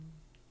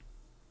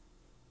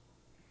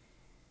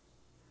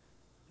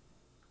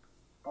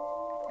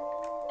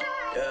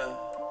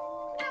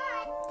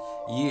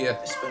Yeah.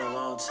 It's been a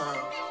long time.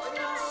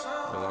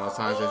 A long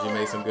time since you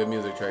made some good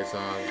music, Trey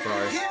Songz.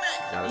 Sorry.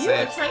 Gotta You say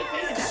a it. Trey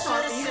fan? That's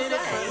hard for you to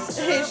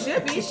say. It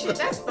should be. Shit,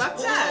 that's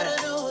fucked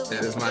up.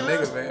 That is my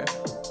nigga, man.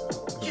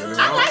 Really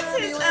I wrong. liked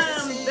his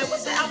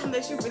what's the album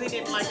that you really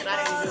didn't like and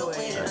I didn't enjoy? That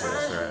shit was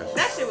trash.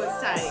 That shit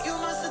was tight.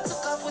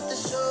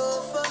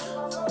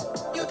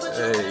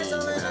 Hey,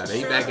 nah,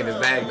 he back in his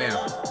bag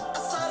now.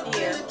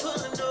 Yeah.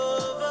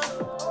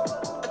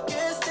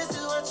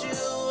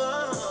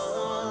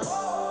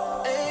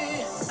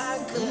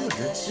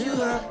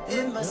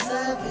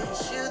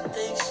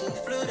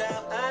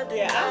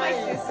 Yeah, I like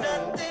this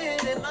song.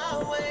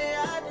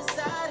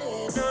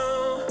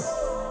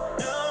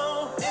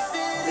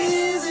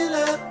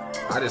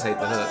 I just hate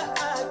the hook.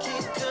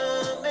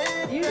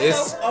 You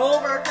It's- so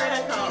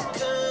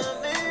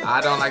overcritical. I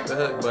don't like the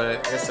hook,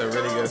 but it's a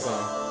really good song.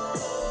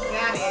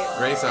 Got it.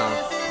 Great song.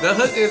 The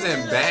hook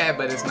isn't bad,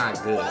 but it's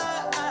not good.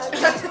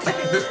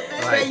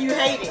 But you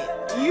hate it.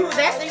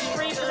 That's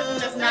extreme for something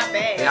that's not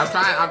bad. Yeah,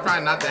 I'm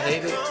trying not to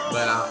hate it,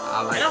 but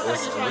I like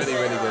this. A really,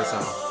 really good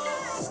song.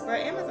 Bro,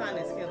 Amazon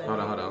is killing. Hold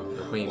on.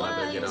 The Queen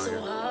about to get on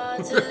here.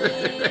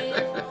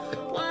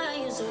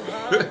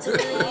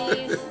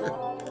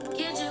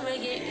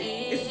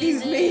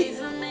 Excuse me.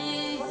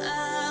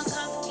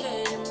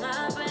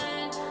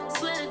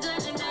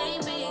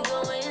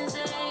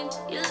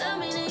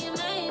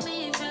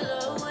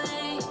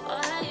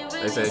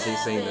 They say she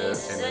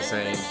sings in the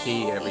same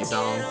key every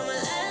song.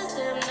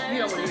 You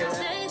don't want to hear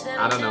that.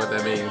 I don't know what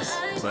that means,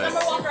 but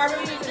Summer Walker, I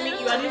really need to meet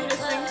you. I need you to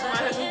sing to my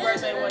husband's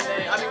birthday one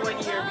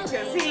year,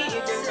 because he is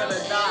just gonna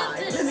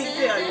die. Let me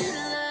tell you.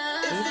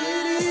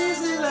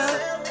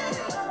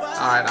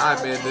 alright, I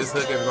admit this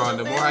hook is growing.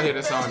 The more I hear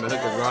the song, the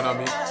hook is growing on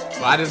me.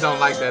 But I just don't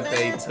like that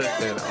they took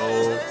that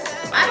old.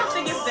 I don't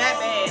think it's that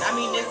bad. I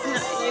mean, it's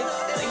not.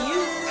 It's you.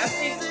 I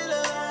think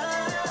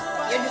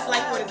your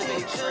dislike for it is a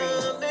bit extreme.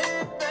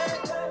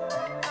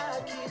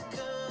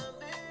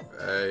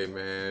 Hey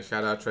man,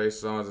 shout out Trey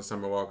Songz and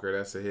Summer Walker.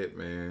 That's a hit,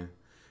 man.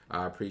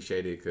 I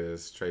appreciate it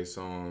because Trey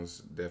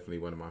Songz definitely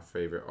one of my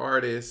favorite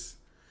artists,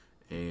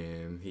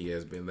 and he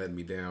has been letting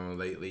me down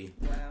lately.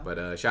 Wow.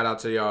 But shout out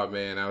to y'all,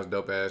 man. That was a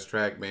dope ass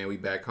track, man. We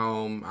back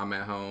home. I'm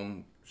at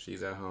home.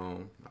 She's at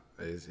home.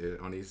 It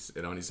only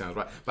sounds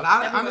right. But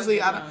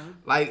honestly, I don't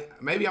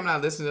like. Maybe I'm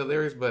not listening to the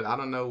lyrics, but I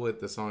don't know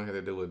what the song had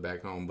to do with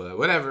back home. But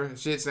whatever,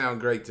 shit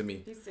sounds great to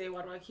me. He said,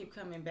 "Why do I keep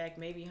coming back?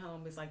 Maybe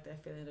home is like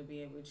that feeling of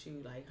being with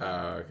you, like."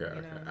 Okay.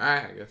 You know? All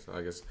right,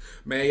 I guess.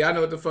 Man, y'all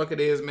know what the fuck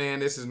it is, man.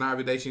 This is Not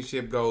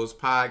Relationship Goals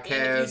podcast.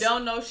 And if you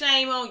don't know,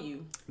 shame on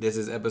you. This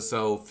is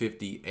episode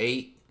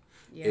 58.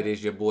 Yeah. It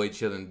is your boy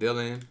Chillin'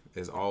 Dylan.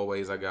 As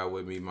always, I got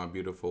with me my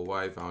beautiful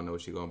wife. I don't know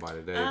what she going by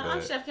today, but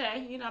I'm Chef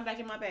K. You know, I'm back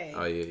in my bag.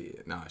 oh yeah.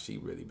 Nah, she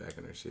really back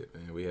in her shit,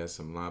 man. We had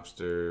some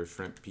lobster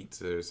shrimp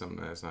pizza or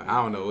something last night.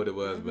 I don't know what it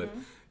was, but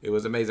it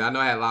was amazing. I know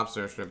I had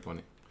lobster and shrimp on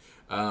it.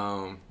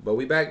 But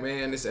we back,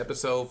 man. This is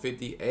episode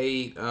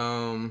 58.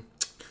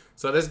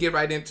 So let's get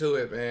right into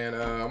it, man.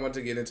 I want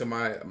to get into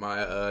my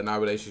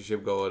Not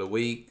Relationship Goal of the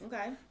week.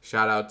 Okay.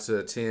 Shout out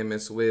to Tim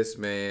and Swiss,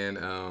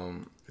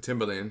 man.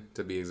 Timberland,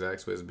 to be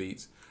exact, Swiss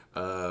Beats.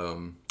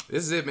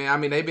 This is it, man. I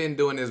mean, they've been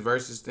doing this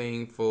versus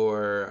thing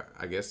for,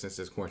 I guess, since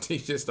this quarantine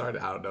just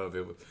started. I don't know if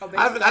it was.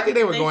 I think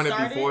they were going it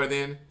before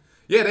then.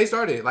 Yeah, they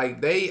started.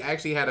 Like, they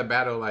actually had a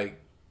battle, like,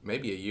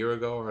 maybe a year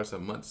ago or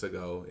some months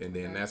ago. And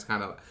then that's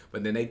kind of,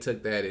 but then they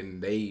took that and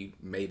they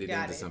made it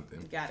into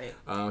something. Got it.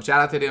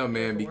 Shout out to them,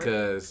 man,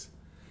 because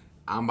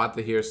I'm about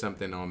to hear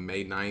something on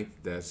May 9th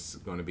that's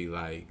going to be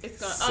like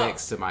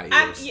sex to my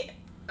ears.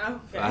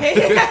 Okay.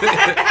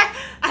 I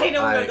didn't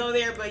know we were going to go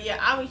there, but yeah,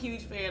 I'm a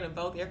huge fan of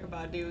both Erykah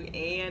Badu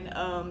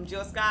and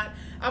Jill Scott.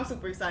 I'm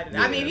super excited.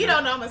 Yeah, I mean, if you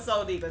don't know, I'm a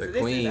soul diva, so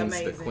this is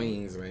amazing. The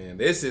queens, man.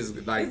 This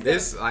is like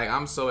this. Like,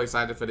 I'm so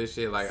excited for this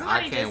shit. Like,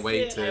 Somebody I can't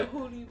wait said, to.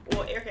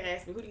 Like, Erykah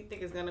asked me, who do you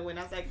think is gonna win?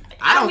 I was like,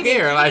 I don't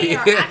care. Like,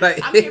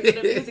 I'm here for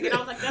the music, and I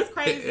was like, that's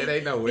crazy. It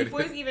ain't no winning.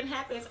 Before this even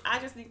happens, I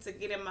just need to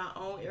get in my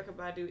own Erykah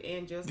Badu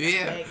and Jill Scott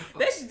Yeah. bag. But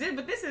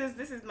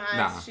this is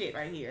my shit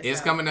right here. It's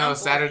so coming out I'm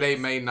Saturday, for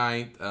it. May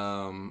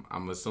 9th.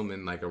 I'm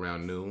assuming like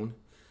around noon.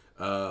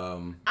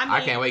 I I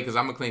can't wait because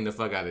I'm gonna clean the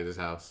fuck out of this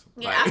house.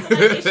 Yeah, I feel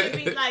like it should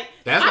be like.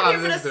 That's what I'm I'm here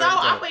for the listening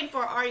song. to. I'm waiting for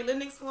Ari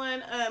Lennox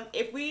one.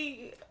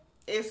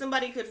 If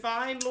somebody could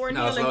find Lauryn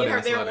Hill and slow get her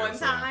down, there slow down, one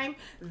slow down. time,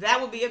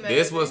 that would be amazing.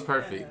 This was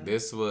perfect. Yeah.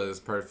 This was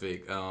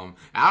perfect.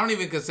 I don't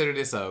even consider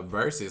this a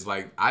versus.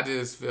 Like, I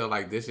just feel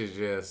like this is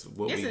just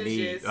what This we is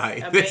need. just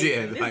Like, amazing.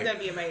 yeah, This like, is gonna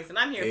be amazing.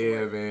 I'm here for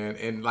yeah, it. man.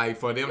 And like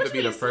for them What to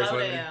you be the mean first slow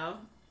one.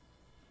 down?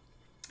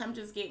 I'm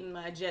just getting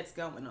my jets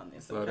going on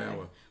this. Slow okay? down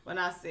what? When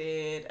I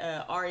said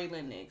Ari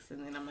Lennox,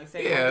 and then I'm like,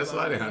 say Yeah,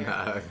 slow down.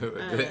 Nah.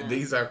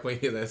 These are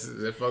queens. Let's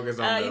focus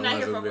on the you're not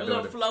ones here who've for a been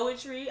little doing it.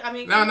 flowetry. I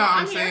mean, No,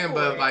 I'm here saying, for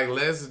but it. like,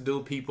 let's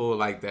do people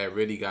like that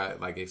really got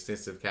like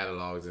extensive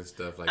catalogs and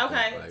stuff like that.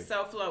 Okay, Like,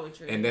 so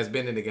flowetry. and that's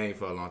been in the game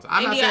for a long time.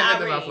 I'm not India saying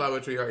nothing about Arie.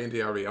 Flowetry or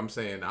India Arie. I'm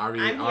saying Ari.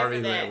 I'm here for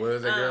that. What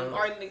is that girl?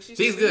 Ari Lennox,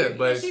 She's good,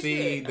 but she's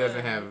she good.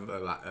 doesn't have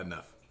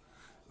enough.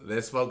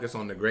 let's focus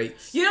on the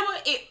greats. You know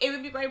what? It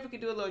would be great if we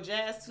could do a little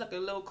jazz, like a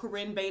little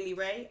Corinne Bailey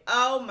Rae.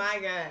 Oh my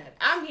God,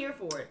 I'm here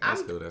for it.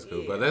 That's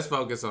cool. But let's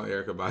focus on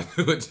Erykah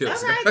Badu and Jill. All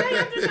right,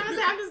 I'm just trying to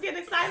say, I'm just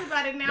getting excited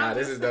about it now. Nah,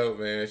 this is dope,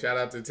 man. Shout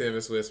out to Tim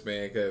and Swiss,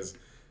 man, because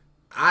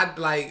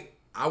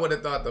I would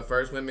have thought the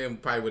first women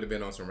probably would have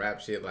been on some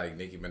rap shit like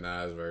Nicki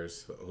Minaj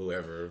versus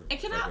whoever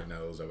fucking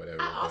knows or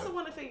whatever. I also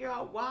want to figure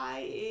out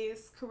why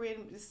is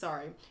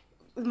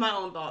my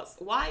own thoughts.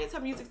 Why is her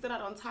music still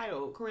not on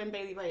Tidal? Corinne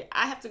Bailey Rae.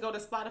 I have to go to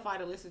Spotify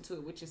to listen to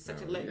it, which is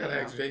such a letdown. You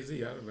gotta ask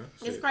Jay-Z. I don't know.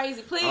 It's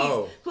crazy.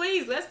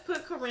 Please, let's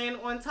put Corinne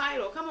on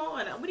Tidal. Come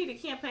on, we need a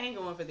campaign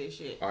going for this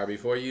shit. All right,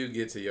 before you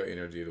get to your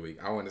energy of the week,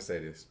 I want to say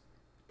this.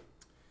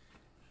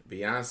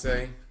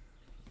 Beyonce,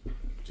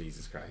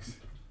 Jesus Christ,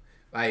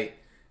 like.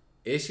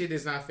 This shit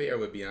is not fair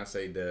what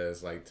Beyonce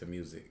does, like, to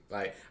music.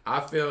 Like,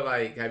 I feel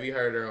like, have you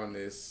heard her on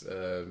this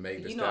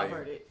Meg Thee Stallion? I've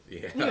heard it.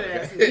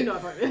 Yeah. You know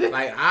I've heard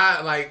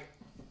it.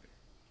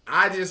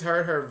 I just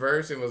heard her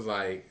verse and was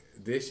like,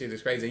 this shit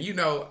is crazy. And you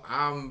know,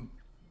 I'm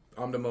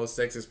the most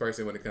sexist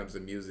person when it comes to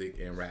music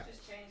and rap.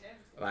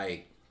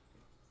 Like,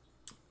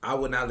 I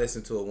would not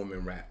listen to a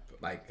woman rap,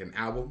 like, an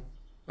album.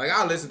 Like,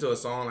 I'll listen to a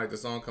song, like, the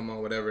song come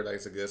on, whatever, like,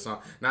 it's a good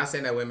song. Not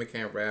saying that women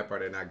can't rap or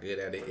they're not good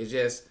at it. It's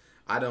just...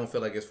 I don't feel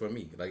like it's for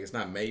me. Like, it's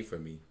not made for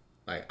me.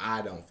 Like,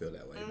 I don't feel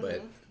that way. Mm-hmm.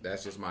 But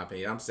that's just my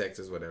opinion. I'm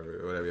sexist,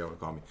 whatever you want to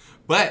call me.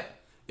 But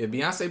if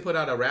Beyonce put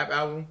out a rap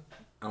album,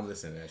 I'm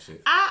listening to that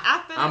shit.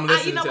 I'm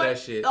listening to that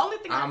shit. The only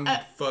thing I'm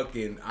a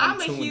tuned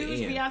huge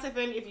in. Beyonce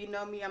fan. If you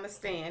know me, I'm a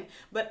stan.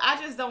 But I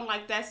just don't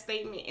like that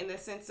statement in the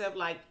sense of,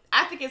 like,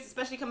 I think it's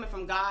especially coming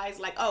from guys,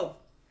 like, oh,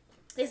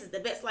 this is the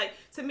best. Like,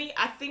 to me,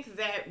 I think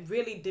that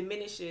really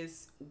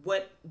diminishes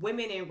what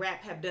women in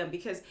rap have done,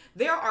 because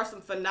there are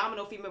some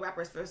phenomenal female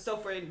rappers. So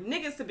for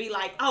niggas to be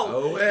like,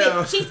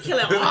 she's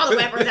killing all the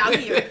rappers out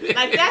here,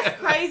 like, that's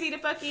crazy to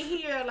fucking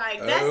hear. Like,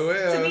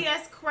 to me,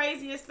 that's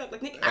crazy as fuck.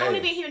 Like, I don't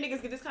even hear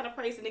niggas get this kind of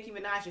praise to Nicki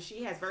Minaj and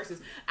she has verses.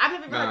 I've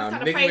never heard this kind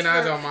of Nicki praise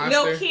Minaj for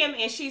Lil Kim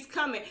and She's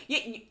Coming.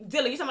 Dylan,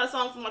 you talking about a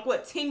song from, like,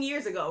 what, 10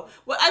 years ago?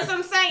 Well, that's what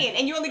I'm saying,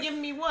 and you're only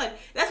giving me one.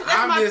 This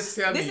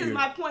is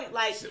my point.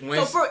 Like,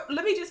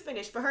 let me just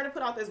finish. For her to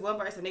put out this one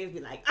verse and niggas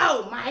be like,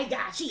 oh my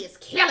God, she is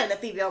killing the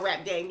female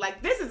rap game.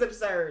 Like, this is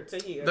absurd to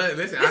hear.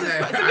 Listen, and I'm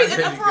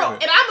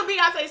a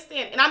Beyonce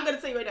stan, and I'm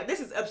gonna tell you right now, this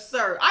is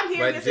absurd. I'm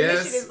hearing this and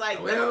this shit is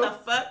like, what the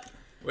fuck?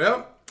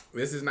 Well,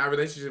 this is not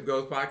Relationship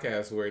Goals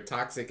podcast where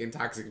toxic and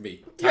toxic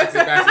be. Toxic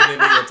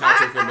masculinity and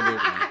toxic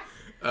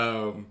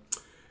femininity.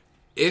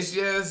 It's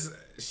just,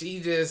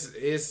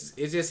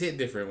 it just hit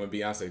different when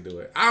Beyonce do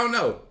it. I don't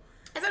know.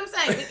 That's what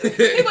I'm saying.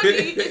 People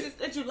think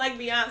that you like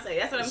Beyonce.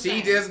 That's what I'm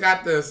saying. She just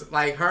got this,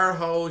 like, her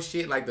whole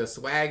shit, like, the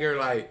swagger,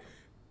 like,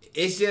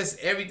 it's just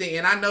everything.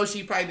 And I know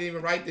she probably didn't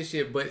even write this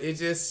shit, but it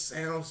just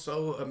sounds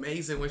so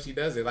amazing when she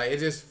does it. Like, it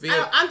just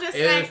feels... I'm just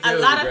saying, a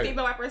lot of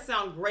female rappers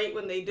sound great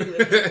when they do it.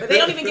 But they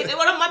don't even get...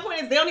 My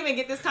point is, they don't even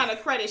get this kind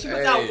of credit. She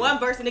puts out one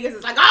verse and niggas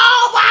is like,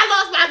 oh, I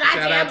lost my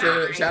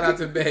goddamn mind. Shout out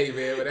to Bae,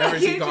 man. Whatever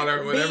she call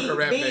her, whatever her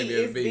rap name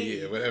is,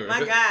 B. Yeah, whatever.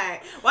 My God.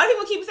 Why do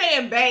people keep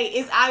saying Bae?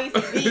 It's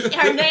obviously B.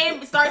 Her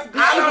name starts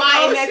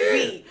B-Y and that's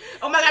B.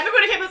 Oh my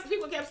God.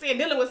 People kept saying,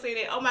 Dylan was saying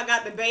it. Oh my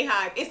God, the Bae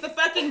Hive. It's the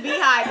fucking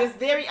Beehive. It's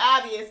very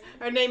obvious.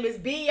 Her name is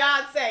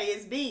Beyonce.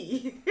 It's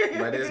B.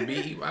 But it's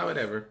B. Well,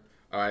 whatever.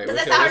 All right.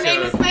 That's how her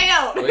name is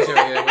spelled. What's your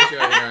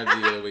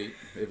energy of the week,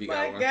 if you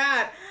got one? My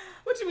God.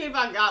 What you mean if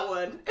I got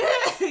one?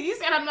 You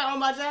said I'm not on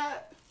my job?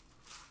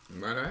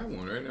 I don't have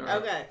one right now.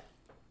 Okay.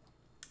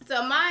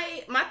 So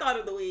my thought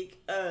of the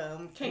week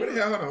came from...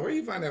 Hold on. Where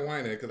you find that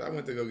wine at? Because I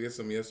went to go get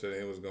some yesterday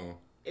and it was gone.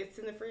 It's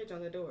in the fridge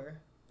on the door.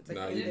 It's like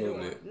no, you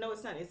moved it. No,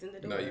 it's not. It's in the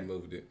door. No, you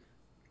moved it.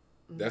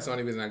 That's the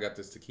only reason I got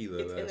this tequila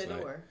last night. It's in the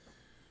door.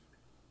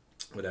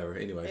 Whatever.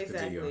 Anyway,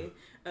 exactly.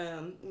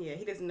 Yeah,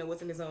 he doesn't know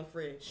what's in his own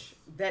fridge.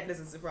 That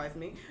doesn't surprise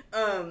me.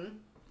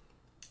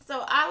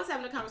 So I was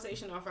having a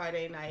conversation on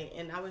Friday night,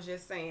 and I was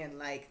just saying,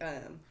 like,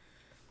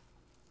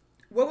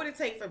 what would it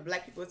take for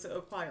Black people to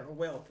acquire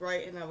wealth,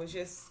 right? And I was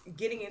just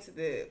getting into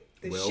the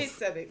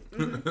shits of it.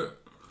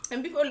 Mm-hmm.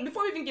 And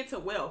before we even get to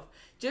wealth,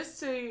 just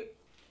to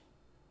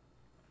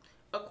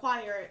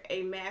acquire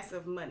a mass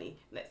of money.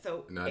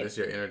 So that's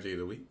your energy of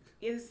the week?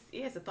 It's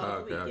a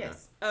thought of the week,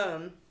 yes.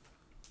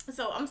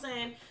 So I'm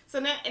saying,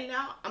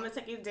 now I'm going to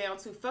take it down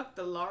to fuck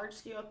the large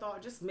scale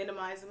thought, just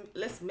minimize them.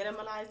 Let's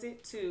minimalize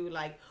it to,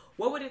 like,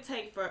 what would it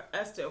take for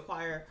us to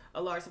acquire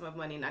a large sum of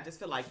money? And I just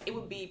feel like it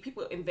would be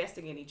people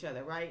investing in each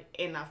other, right?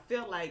 And I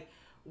feel like,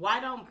 why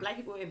don't Black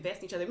people invest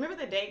in each other? Remember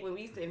the day when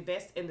we used to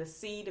invest in the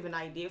seed of an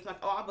idea? It's like,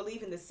 oh, I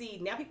believe in the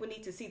seed. Now people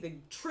need to see the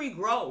tree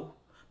grow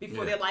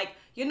before they're like,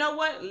 you know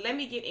what? Let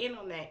me get in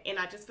on that. And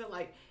I just feel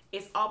like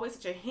it's always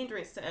such a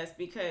hindrance to us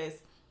because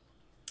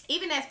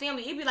even as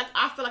family, it'd be like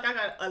I feel like I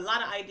got a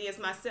lot of ideas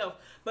myself.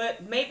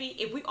 But maybe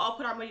if we all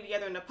put our money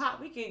together in the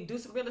pot, we can do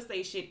some real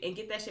estate shit and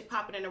get that shit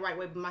popping in the right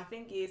way. But my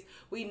thing is,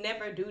 we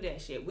never do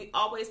that shit. We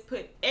always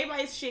put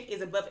everybody's shit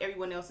is above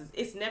everyone else's.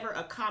 It's never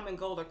a common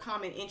goal or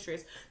common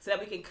interest so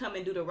that we can come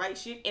and do the right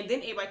shit, and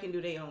then everybody can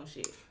do their own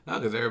shit. No,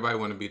 because everybody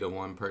want to be the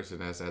one person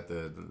that's at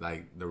the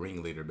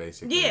ringleader,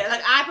 basically. Yeah,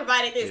 like I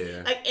provided this,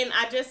 Yeah. like, and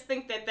I just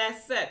think that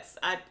sucks.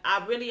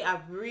 I really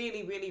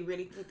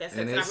think that sucks,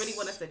 and I really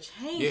want us to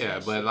change. Yeah,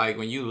 that but shit. like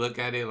when you look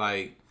at it,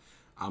 like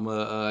I'm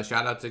a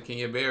shout out to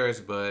Kenya Barris,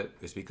 but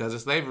it's because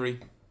of slavery.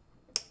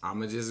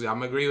 I'm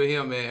agree with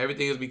him, man.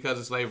 Everything is because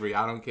of slavery.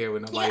 I don't care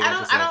what nobody.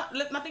 Yeah, I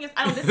don't. My thing is,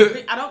 I don't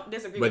disagree. I don't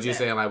disagree. But with you're that.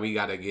 saying like we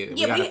gotta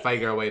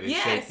figure a way to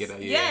shake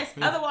it. Yes.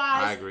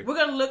 Otherwise, I agree. we're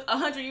gonna look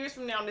 100 years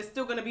from now, and it's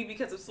still gonna be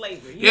because of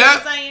slavery. You know what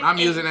I'm saying? I'm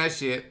using that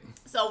shit.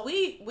 So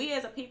we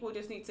as a people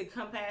just need to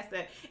come past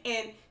that,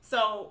 and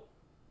so.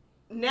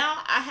 Now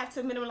I have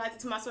to minimize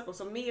it to my circle.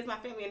 So me as my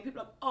family, and people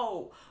are like,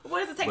 oh,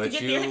 what does it take to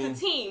get there? It's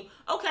a team.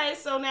 Okay,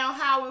 so now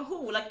how and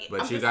who? Like,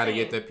 but you got to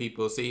get the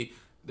people. See,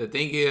 the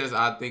thing is,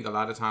 I think a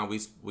lot of time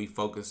we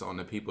focus on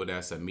the people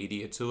that's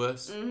immediate to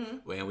us,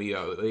 and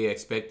we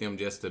expect them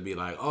just to be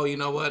like, oh, you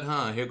know what,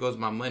 here goes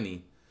my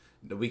money.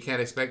 We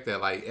can't expect that.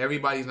 Like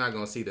everybody's not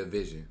gonna see the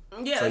vision.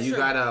 Yeah, so you true.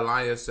 gotta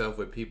align yourself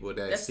with people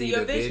that see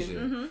the vision.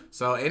 Mm-hmm.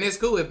 So and it's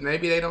cool if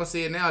maybe they don't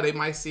see it now, they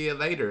might see it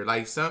later.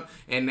 Like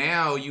and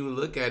now you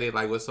look at it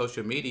like with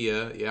social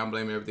media. Yeah, I'm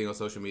blaming everything on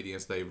social media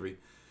and slavery.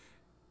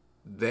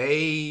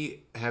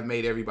 They have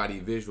made everybody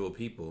visual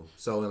people.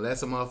 So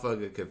unless a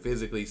motherfucker could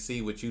physically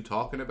see what you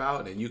talking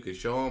about and you could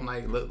show them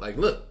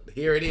look,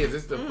 here it is.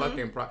 This is the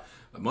fucking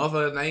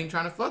motherfucker ain't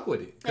trying to fuck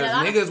with it. Because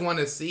niggas want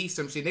to see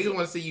some shit. Niggas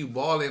want to see you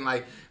balling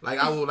like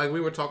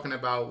we were talking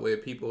about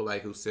with people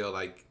like who sell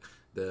like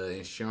the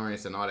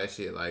insurance and all that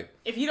shit. Like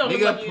if you don't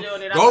know what you're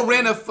doing, go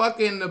rent a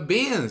fucking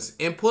Benz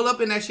and pull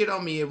up in that shit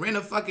on me and rent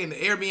a fucking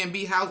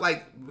Airbnb house.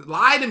 Like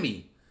lie to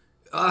me.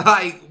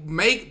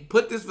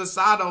 Put this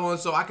facade on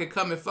so I could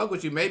come and fuck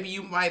with you. Maybe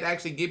you might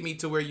actually get me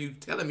to where you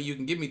telling me you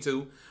can get me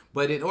to.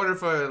 But in order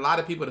for a lot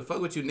of people to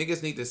fuck with you,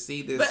 niggas need to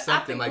see this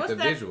something like the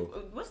visual.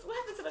 What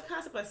happened to the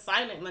concept of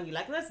silent money?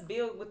 Like, let's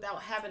build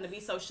without having to be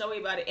so showy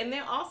about it. And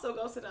then also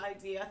goes to the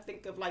idea, I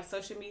think, of like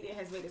social media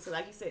has made it so,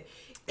 like you said,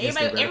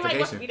 everybody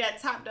wants to be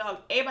that top dog.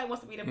 Everybody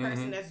wants to be the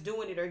person that's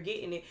doing it or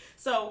getting it.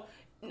 So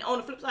on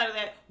the flip side of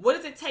that, what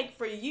does it take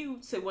for you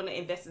to want to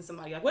invest in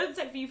somebody? Like, what does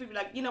it take for you to be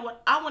like, you know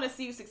what, I want to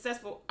see you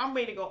successful. I'm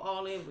ready to go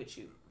all in with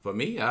you. For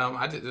me,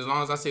 as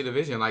long as I see the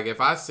vision, like if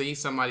I see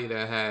somebody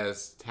that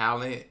has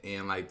talent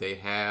and like they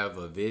have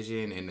a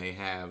vision and they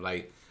have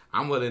like,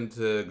 I'm willing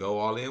to go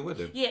all in with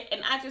them. Yeah,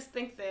 and I just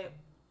think that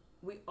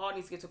we all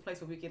need to get to a place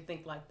where we can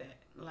think like that.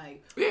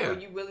 Like, are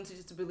you willing to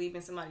just believe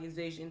in somebody's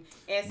vision?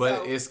 And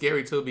but it's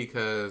scary too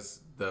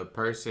because the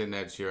person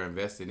that you're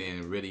investing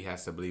in really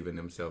has to believe in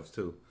themselves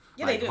too.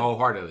 Yeah, like they do.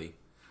 wholeheartedly.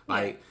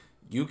 Like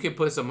you can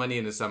put some money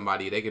into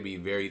somebody, they could be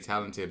very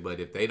talented, but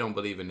if they don't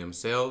believe in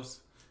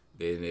themselves,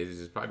 then it's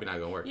just probably not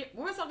gonna work. Yeah,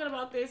 we were talking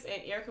about this,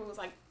 and Erica was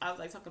like, I was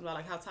like talking about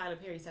like how Tyler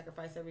Perry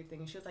sacrificed everything,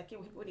 and she was like, yeah,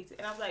 people need to,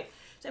 and I was like,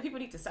 people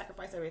need to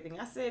sacrifice everything.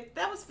 I said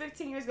that was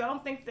 15 years ago. I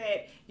don't think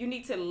that you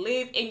need to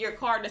live in your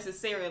car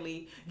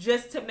necessarily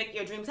just to make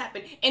your dreams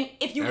happen. And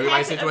if you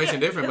everybody's had to, situation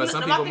different, but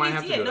some people might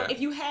have to do that.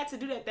 If you had to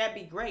do that, that'd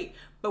be great.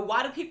 But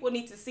why do people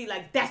need to see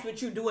like that's what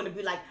you're doing to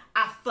be like,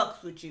 I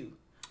fucks with you?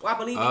 Or I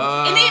believe in you.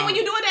 And then when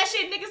you doing that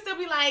shit, niggas still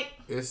be like,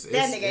 that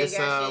nigga ain't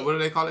got shit. What do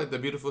they call it? The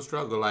beautiful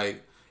struggle.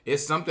 Like,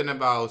 it's something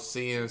about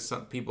seeing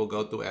some people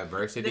go through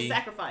adversity. The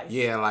sacrifice.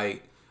 Yeah,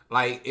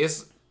 like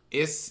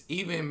it's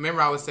even,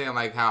 remember I was saying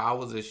like how I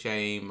was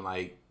ashamed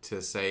like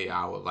to say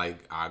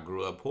I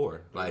grew up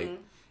poor. Like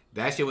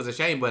that shit was a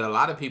shame, but a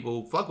lot of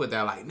people fuck with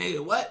that. Like,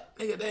 nigga, what?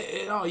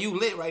 Nigga, you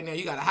lit right now.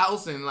 You got a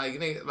house and like,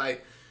 nigga,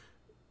 like,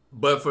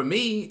 but for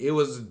me, it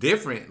was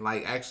different.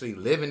 Like actually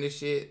living this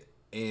shit.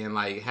 And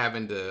like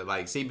having to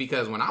like see,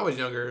 because when I was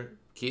younger,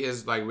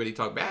 kids like really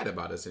talk bad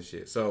about us and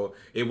shit. So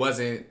it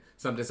wasn't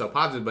something so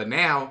positive. But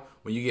now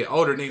when you get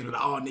older, niggas be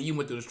like, oh, you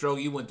went through the struggle,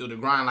 you went through the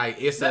grind. Like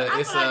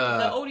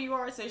the older you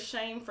are, it's a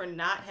shame for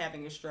not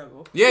having a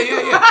struggle. Yeah.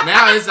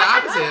 Now it's the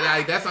opposite.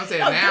 Like that's what I'm saying.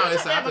 Now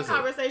it's the opposite.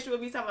 Have a conversation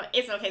with me talking about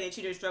it's okay that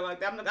you didn't struggle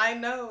like that. I'm like, I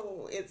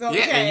know it's okay.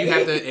 Yeah, and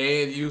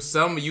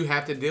you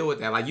have to deal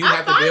with that. Like you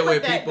have to deal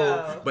with people.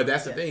 Though. But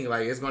that's the thing.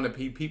 Like it's gonna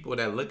be people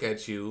that look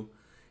at you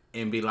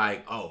and be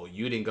like, oh,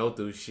 you didn't go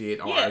through shit,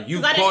 or you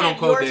quote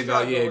unquote didn't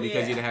go,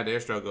 because you didn't have their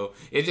struggle.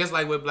 It's just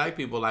like with black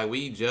people, like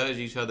we judge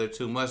each other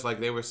too much. Like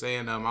they were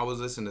saying, I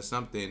was listening to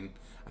something,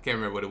 I can't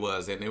remember what it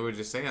was, and they were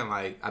just saying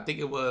like, I think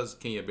it was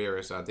Kenya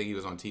Barris, I think he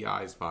was on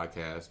T.I.'s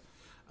podcast,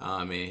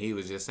 and he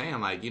was just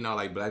saying like, you know,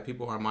 like black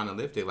people are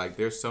monolithic. Like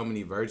there's so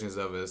many versions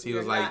of us. He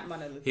was like,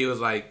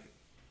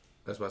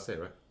 that's what I said,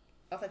 right?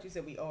 I thought you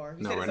said we are.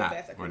 No, we're not.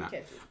 We're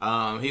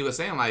not. He was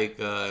saying like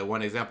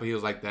one example. He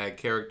was like that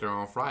character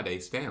on Friday,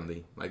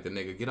 Stanley. Like the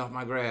nigga, get off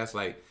my grass.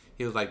 Like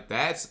he was like,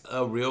 that's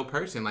a real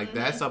person. Like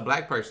that's a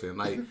black person.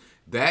 Like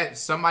that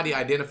somebody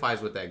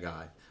identifies with that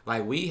guy.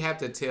 Like, we have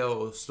to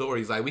tell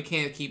stories. Like, we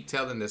can't keep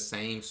telling the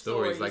same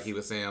stories. Like he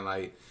was saying,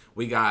 like,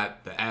 we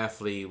got the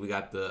athlete, we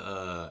got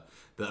the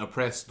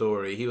oppressed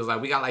story. He was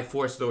like, we got like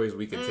 4 stories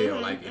we could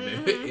tell, like,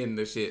 in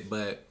the shit.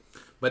 But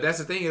that's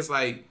the thing, is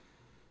like,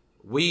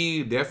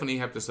 we definitely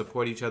have to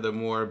support each other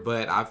more,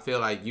 but I feel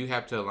like you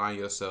have to align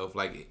yourself.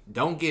 Like,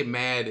 don't get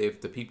mad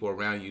if the people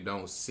around you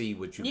don't see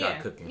what you got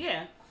cooking.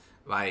 Yeah.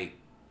 Like,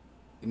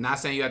 not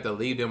saying you have to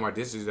leave them or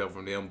distance yourself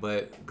from them,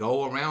 but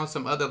go around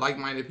some other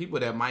like-minded people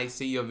that might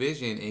see your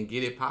vision and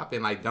get it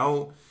popping. Like,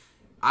 don't.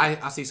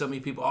 I see so many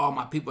people. Oh,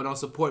 my people don't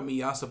support me.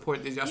 Y'all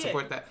support this. Y'all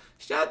support that.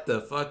 Shut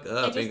the fuck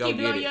up and go keep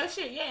get it. doing your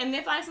shit. Yeah, and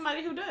then find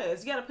somebody who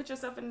does. You gotta put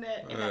yourself in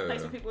that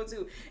place with people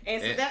too.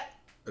 And so that.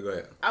 Go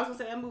ahead. I was gonna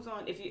say that moves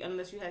on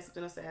unless you had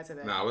something else to add to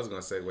that. No, I was gonna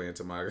segue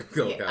into my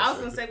golden couch. I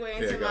was gonna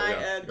segue into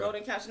my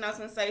golden couch, and I was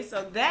gonna say,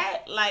 so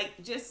that like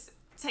just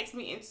takes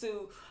me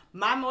into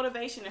my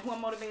motivation, and who I'm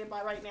motivated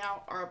by right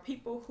now are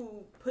people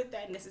who put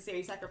that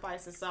necessary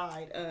sacrifice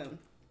aside.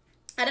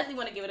 I definitely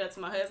want to give it up to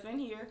my husband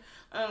here,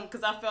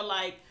 because I feel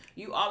like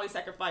you always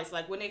sacrifice.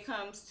 Like, when it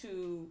comes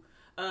to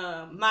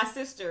my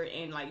sister,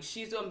 and like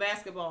she's doing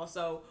basketball,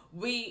 so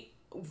we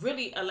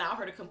really allow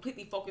her to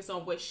completely focus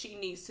on what she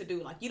needs to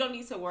do. Like, you don't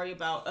need to worry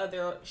about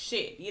other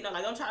shit. You know,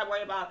 like, don't try to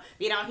worry about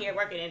being out here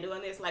working and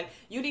doing this. Like,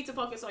 you need to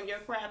focus on your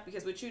craft,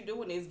 because what you're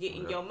doing is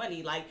getting your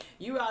money. Like,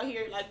 you out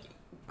here, like,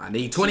 I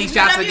need 20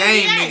 shots a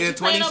game, nigga.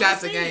 20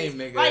 shots a game,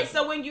 nigga. Right,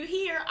 so when you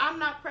hear, I'm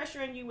not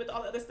pressuring you with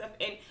all the other stuff.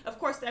 And, of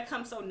course, that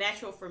comes so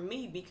natural for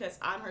me because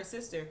I'm her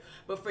sister.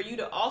 But for you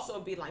to also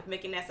be, like,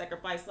 making that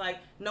sacrifice, like,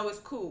 no, it's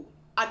cool.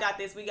 I got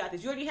this, we got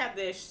this. You already have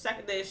the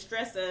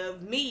stress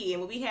of me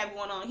and what we have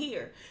going on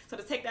here. So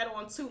to take that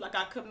on, too, like,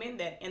 I commend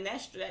that. And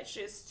that's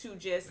just to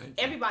just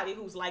everybody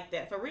who's like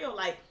that. For real,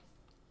 like,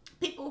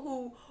 people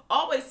who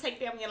always take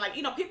family and, like,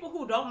 you know, people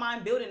who don't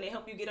mind building to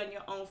help you get on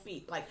your own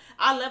feet. Like,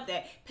 I love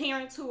that.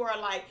 Parents who are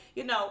like,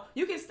 you know,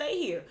 you can stay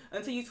here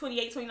until you're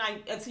 28,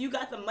 29, until you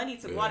got the money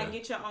to go out and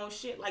get your own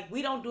shit. Like,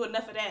 we don't do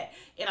enough of that.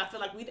 And I feel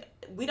like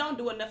we don't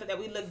do enough of that.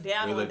 We look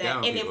down on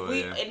that.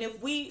 And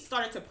if we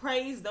started to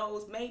praise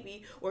those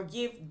maybe, or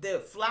give the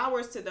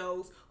flowers to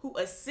those who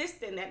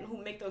assist in that and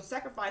who make those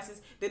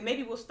sacrifices, then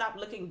maybe we'll stop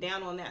looking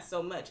down on that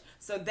so much.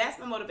 So that's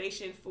my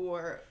motivation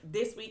for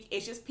this week.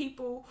 It's just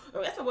people,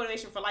 or that's my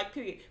motivation for life,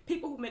 period.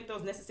 People who make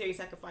those necessary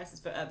sacrifices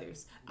for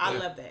others. I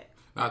love that.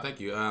 No, thank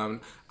you.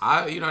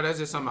 That's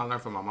just something I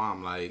learned from my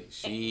mom. Like,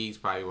 she's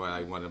probably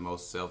like one of the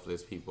most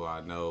selfless people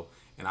I know,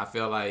 and I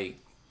feel like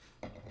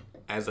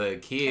as a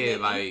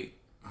kid, like,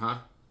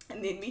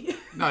 And then me.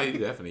 No, you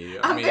definitely.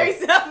 I'm very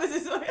selfless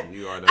as well.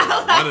 You are one of the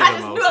most. I just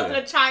knew I was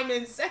gonna chime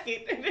in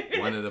second.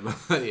 One of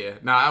the yeah.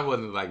 No, I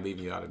wasn't like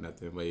leaving you out of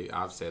nothing, but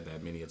I've said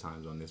that many a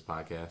times on this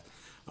podcast,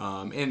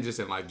 and just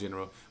in life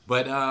general.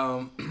 But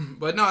no,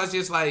 it's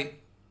just like,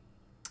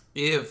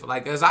 if,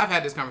 like, as I've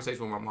had this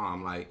conversation with my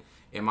mom, like,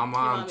 and my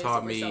mom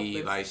taught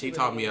me, like, she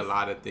taught me a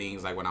lot of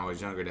things, like, when I was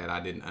younger that I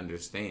didn't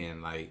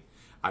understand. Like,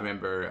 I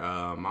remember,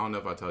 I don't know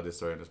if I told this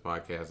story in this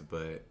podcast,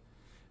 but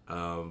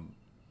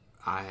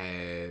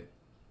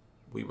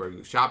we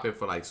were shopping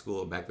for, like,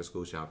 school, back to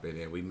school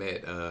shopping, and we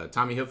met,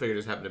 Tommy Hilfiger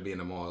just happened to be in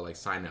the mall, like,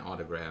 signing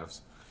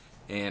autographs.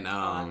 And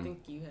I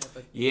think you have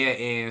a... Yeah,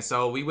 and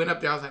so we went up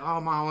there. I was like, oh,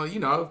 Mom, you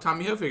know,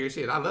 Tommy Hilfiger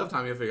shit. I love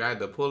Tommy Hilfiger. I had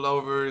the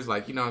pullovers,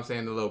 like, you know what I'm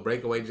saying, the little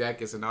breakaway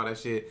jackets and all that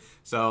shit.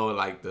 So,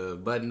 like, the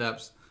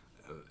button-ups,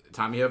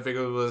 Tommy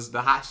Hilfiger was the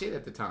hot shit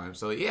at the time.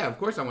 So, yeah, of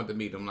course I went to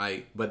meet him.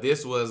 Like, but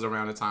this was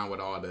around the time with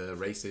all the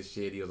racist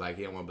shit. He was like,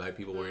 he didn't want black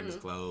people wearing his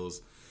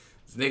clothes.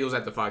 This nigga was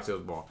at the Fox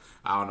Hills Ball.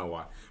 I don't know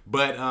why.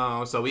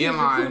 But, so we in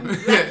line.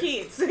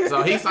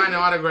 So he's signing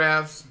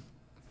autographs.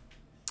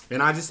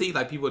 And I just see,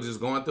 like, people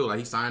just going through, like,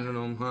 he's signing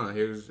them,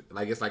 here's,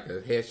 like, it's like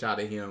a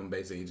headshot of him,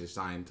 basically just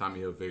signed Tommy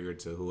Hilfiger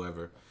to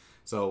whoever.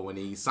 So when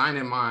he's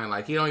signing mine,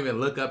 like, he don't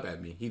even look up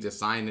at me. He just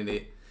signing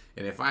it.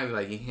 And then finally,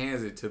 like, he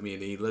hands it to me,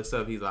 and then he looks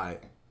up, he's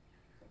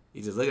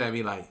just looking at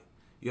me like,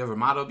 you ever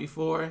modeled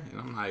before? And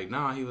I'm like,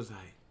 no. He was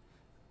like,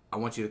 I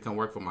want you to come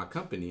work for my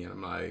company. And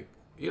I'm like,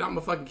 you know, I'm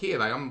a fucking kid.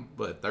 Like, I'm,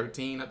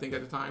 13, I think,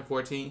 at the time,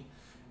 14.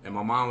 And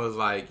my mom was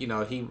like, you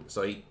know, he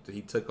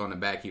took on the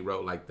back, he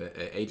wrote, like,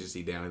 the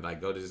agency down. He's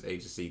like, go to this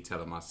agency, tell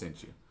them I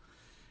sent you.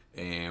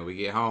 And we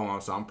get home,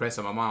 so I'm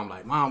pressing my mom,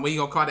 like, Mom, when you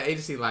gonna call the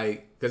agency?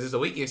 Like, because it's a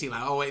weekend. She's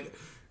like, oh, wait.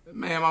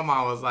 Man, my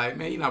mom was like,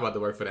 man, you're not about to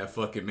work for that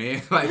fucking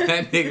man. Like,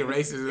 that nigga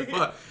racist as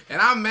fuck.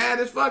 And I'm mad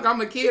as fuck. I'm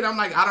a kid. I'm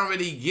like, I don't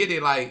really get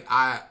it. Like,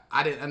 I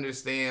didn't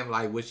understand,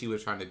 like, what she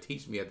was trying to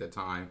teach me at the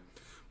time.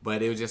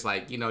 But it was just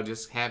like, you know,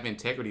 just have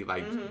integrity.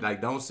 Like,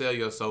 like, don't sell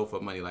your soul for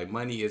money. Like,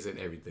 money isn't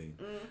everything.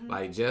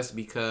 Like, just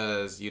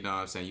because, you know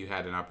what I'm saying, you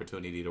had an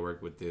opportunity to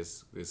work with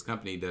this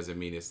company doesn't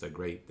mean it's a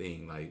great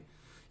thing. Like,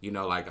 you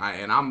know, like,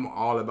 I'm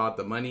all about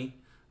the money,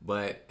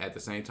 but at the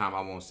same time, I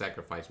won't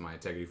sacrifice my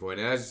integrity for it.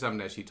 And that's just something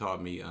that she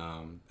taught me.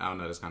 I don't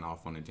know, that's kind of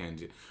off on a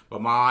tangent.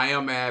 But, Mom, I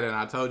am mad, and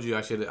I told you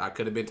I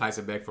could have been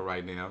Tyson Beck for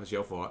right now. It's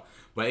your fault.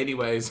 But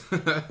anyways.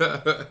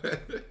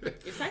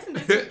 Is Tyson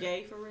Beck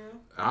gay for real?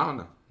 I don't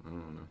know.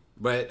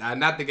 But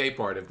not the gay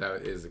part, if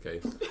that is the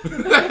case.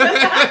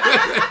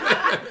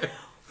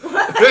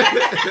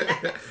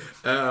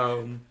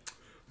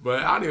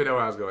 But I don't even know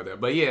where I was going there.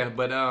 But yeah,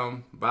 but I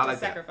like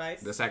sacrifice.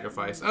 That. The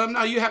sacrifice.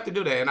 No, you have to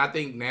do that, and I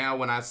think now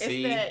when I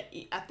see,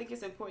 I think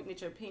it's important that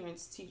your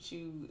parents teach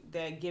you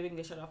that giving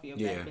the shirt off your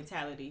back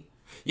mentality.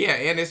 Yeah,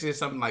 and it's just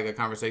something like a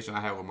conversation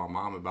I have with my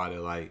mom about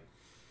it. Like,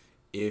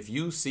 if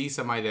you see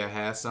somebody that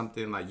has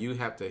something, like you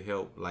have to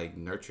help, like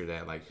nurture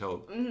that, like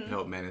help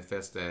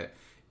manifest that.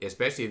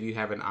 Especially if you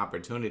have an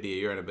opportunity, or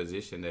you're in a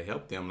position to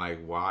help them.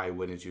 Like, why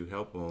wouldn't you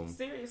help them?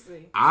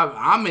 Seriously,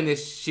 I'm in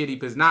this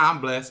shitty position. Nah,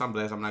 I'm blessed. I'm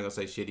not gonna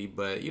say shitty,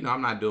 but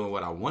I'm not doing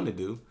what I want to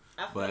do.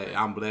 But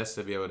I'm blessed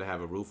to be able to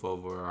have a roof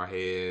over our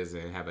heads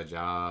and have a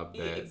job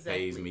that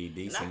pays me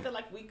decent. And I feel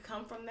like we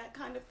come from that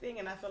kind of thing,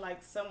 and I feel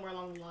like somewhere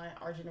along the line,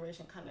 our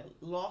generation kind of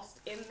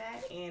lost in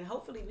that, and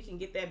hopefully we can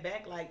get that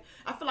back. Like,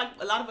 I feel like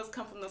a lot of us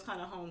come from those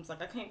kind of homes.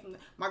 Like, I came from,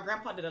 my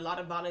grandpa did a lot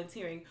of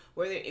volunteering,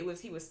 whether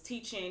he was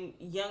teaching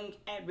young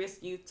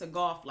at-risk youth to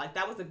golf. Like,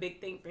 that was a big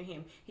thing for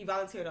him. He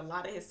volunteered a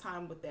lot of his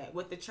time with that,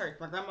 with the church.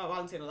 My grandma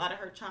volunteered a lot of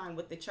her time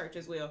with the church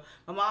as well.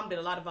 My mom did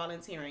a lot of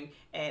volunteering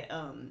at,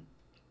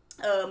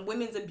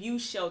 women's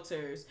abuse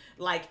shelters,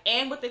 like,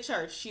 and with the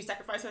church. She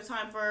sacrificed her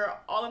time for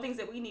all the things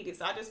that we needed.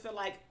 So I just feel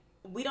like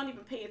we don't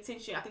even pay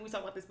attention. I think we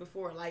talked about this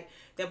before, like,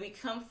 that we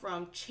come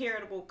from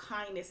charitable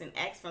kindness and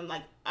acts from,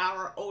 like,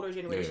 our older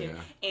generation.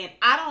 Yeah. And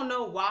I don't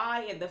know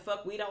why in the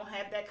fuck we don't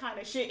have that kind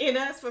of shit in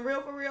us, for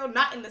real.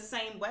 Not in the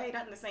same way,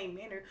 not in the same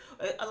manner.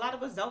 A lot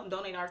of us don't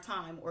donate our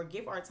time or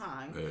give our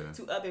time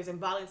to others and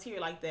volunteer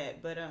like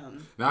that. But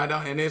no, I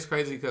don't. And it's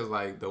crazy because,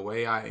 like, the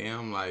way I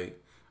am,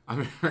 like, I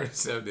remember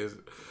said this.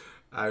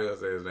 I ain't gonna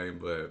say his name,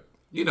 but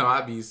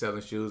I be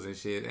selling shoes and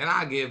shit, and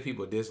I give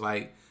people this.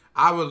 Like,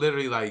 I would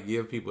literally like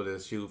give people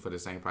this shoe for the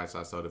same price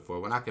I sold it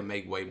for when I can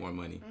make way more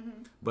money.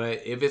 Mm-hmm.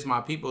 But if it's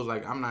my people's,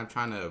 like, I'm not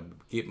trying to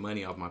get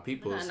money off my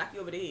people's. Knock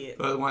you over the head.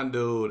 But one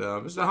dude,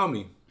 it's a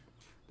homie.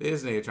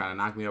 This nigga trying to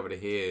knock me over the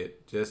head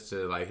just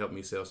to like help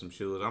me sell some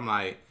shoes. I'm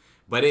like,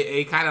 but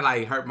it kind of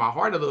like hurt my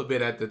heart a little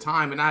bit at the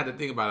time, and I had to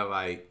think about it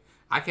like.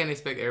 I can't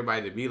expect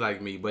everybody to be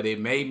like me, but it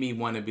made me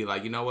want to be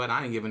like, you know what?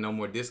 I ain't giving no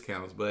more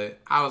discounts. But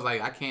I was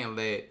like, I can't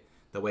let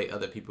the way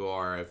other people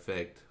are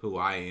affect who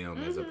I am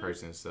as a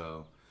person.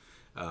 So,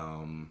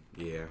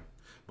 yeah.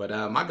 But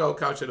my GOAT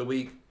couch of the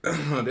week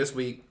this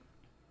week,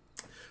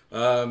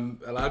 a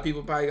lot of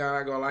people probably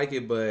not gonna like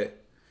it,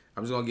 but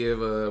I'm just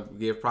gonna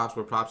give props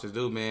where props is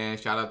due, man.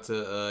 Shout out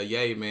to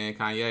Ye, man,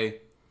 Kanye.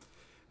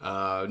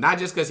 Not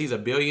just because he's a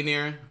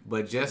billionaire,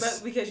 but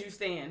because you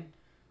stand.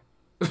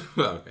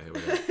 Okay,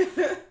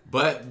 whatever.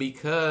 But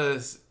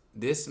because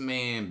this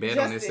man bet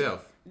on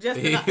himself.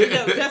 Justin,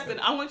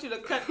 I want you to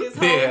cut this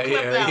whole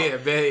clip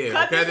out.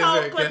 Cut this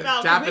whole clip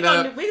out. Chop it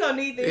up. We gonna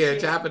need this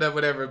shit. Chop it up,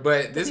 whatever.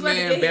 But this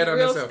man bet on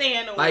himself.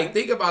 Like,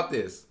 think about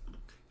this.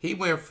 He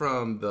went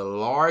from the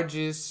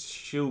largest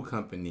shoe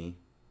company,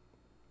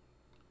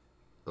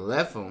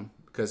 left him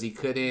because he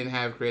couldn't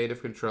have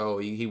creative control.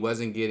 He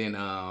wasn't getting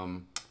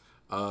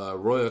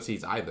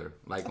royalties either,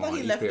 like on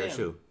each pair of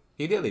shoe.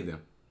 He did leave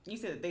them. You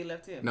said they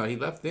left him. No, he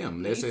left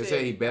them. They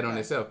said he bet on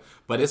himself.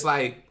 But it's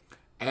like,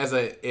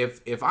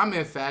 if I'm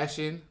in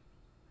fashion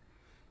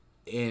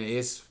and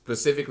it's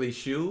specifically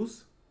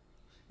shoes,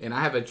 and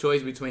I have a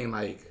choice between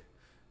like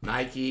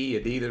Nike,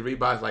 Adidas,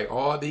 Reebok, like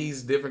all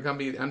these different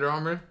companies, Under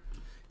Armour,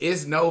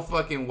 it's no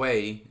fucking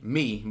way,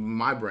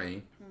 my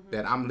brain,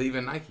 that I'm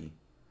leaving Nike.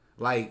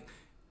 Like,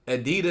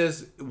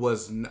 Adidas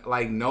was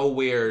like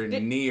nowhere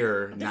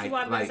near Nike. This is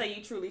why I'm going to say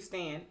you truly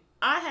stand.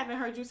 I haven't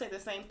heard you say the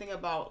same thing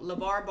about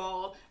LeVar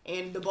Ball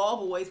and the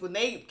Ball Boys when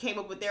they came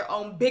up with their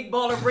own Big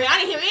Baller brand. I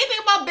didn't hear anything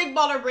about Big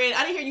Baller brand.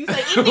 I didn't hear you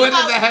say anything what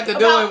does that have to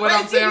do with what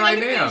I'm saying right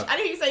now? I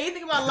didn't hear you say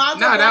anything about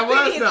Lonzo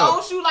Ball his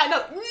own shoe line. No,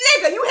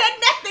 nigga, you had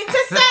nothing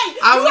to say.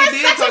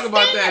 We did talk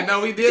about that. No,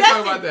 we did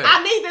talk about that.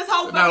 I need this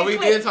whole fucking clip. No, we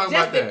did talk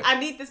about that. I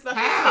need this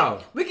fucking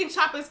clip. We can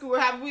chop and screw or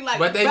however we like.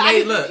 But they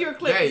made, look, pure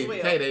clip as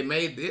well. They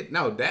made it.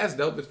 No, that's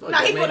dope as fuck. No,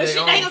 he put a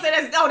shit. They ain't gonna say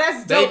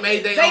that's dope. They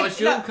made their own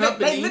shoe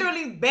company. They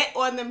literally bet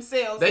on themselves.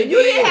 They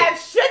did. Have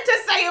shit to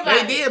say about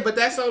it. They did, but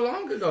that's so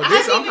long ago.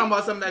 I'm talking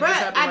about something that just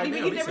happened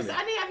right now.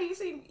 Have you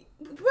seen?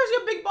 Where's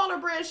your Big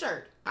Baller brand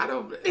shirt? I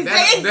don't.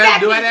 Exactly.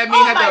 Do that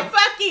mean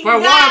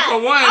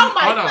for one? Oh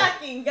my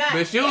fucking god!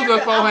 The shoes are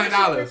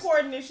 $400.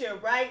 Recording this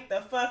shit right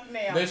the fuck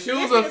now. The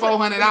shoes are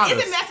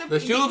 $400. The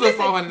shoes are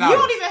 $400. You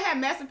don't even have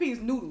Masterpiece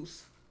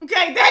noodles.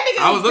 Okay, that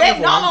nigga I was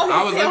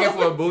looking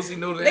for a Boosie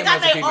noodle. They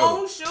got their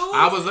own shoes.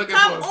 I was looking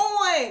Come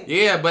on.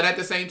 Yeah, but at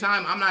the same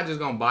time, I'm not just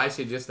gonna buy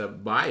shit just to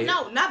buy it.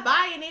 No, not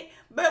buying it.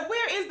 But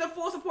where is the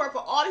full support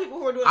for all the people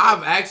who are doing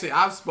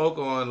I've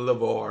spoken on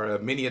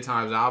LeVar many a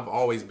times, and I've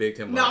always bigged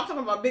him up. No, I'm talking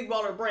about Big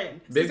Baller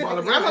brand. Big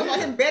Baller brand. I'm talking about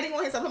him betting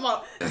on himself. I'm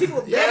talking about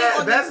people betting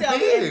on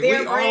themselves and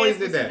their we always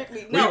did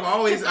that. No,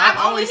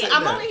 I'm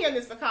only hearing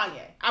this for Kanye.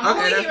 I'm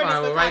only hearing this for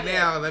Kanye. Right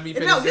now, let me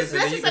finish this.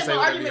 Let's just say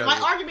my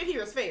argument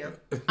here is fair.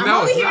 I'm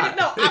only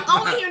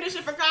hearing this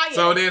shit for Kanye.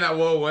 So then,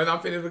 when I'm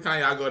finished with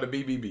Kanye, I go to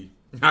BBB.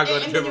 And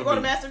then you go to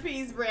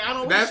Masterpiece brand. I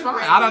don't know. That's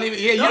fine. I don't even.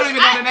 Yeah, you don't even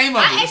know the name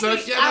of it. So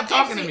shut up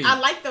talking to me. I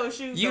like those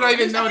shoes. You don't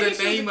even know the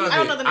name of it.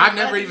 I've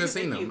never even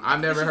seen them. I've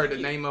never heard the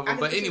name of them.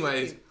 But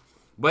anyways,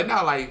 But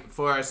no, like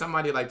for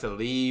somebody like to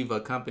leave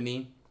a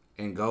company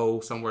and go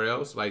somewhere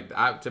else, like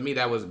to me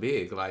that was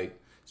big. Like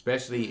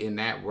especially in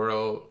that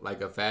world,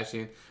 like of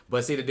fashion.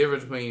 But see, the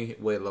difference between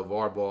what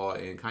LeVar Ball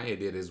and Kanye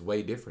did is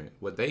way different.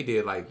 What they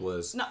did, like,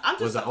 was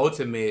the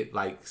ultimate,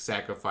 like,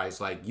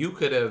 sacrifice. Like, you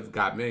could have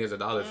got millions of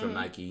dollars from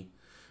Nike,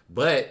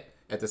 but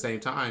at the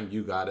same time,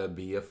 you gotta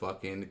be a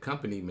fucking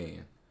company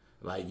man.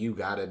 Like, you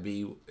gotta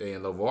be,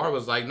 and LeVar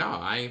was like, no,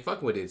 I ain't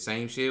fucking with it.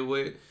 Same shit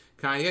with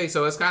Kanye.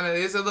 So it's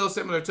a little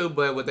similar too,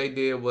 but what they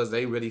did was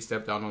they really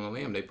stepped out on a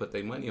limb. They put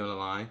their money on the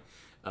line.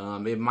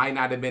 It might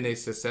not have been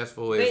as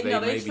successful as they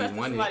maybe wanted.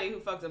 Somebody who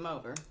fucked them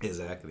over.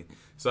 Exactly.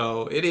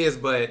 So it is,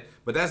 but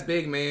that's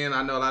big, man.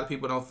 I know a lot of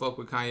people don't fuck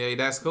with Kanye.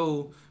 That's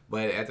cool,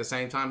 but at the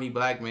same time, he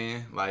black,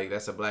 man. Like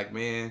that's a black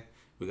man.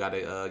 We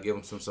gotta give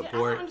him some support.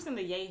 I don't understand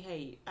the yay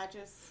hate.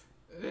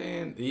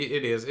 And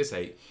it is. It's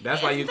hate.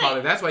 That's why you call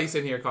it. That's why you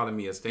sitting here calling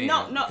me a stan.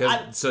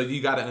 No. So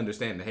you got to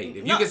understand the hate.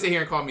 If you can sit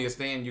here and call me a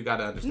stan, you got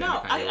to understand.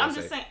 No, I'm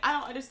just saying I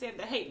don't understand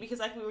the hate because,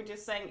 like we were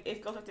just saying,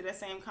 it goes back to that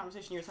same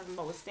conversation you were talking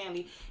about with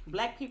Stanley.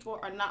 Black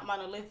people are not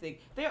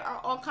monolithic. There are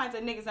all kinds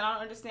of niggas, and I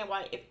don't understand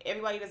why if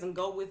everybody doesn't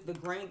go with the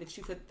grain that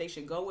you think they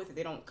should go with, if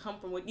they don't come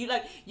from what you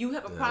like, you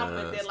have a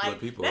problem with it. Like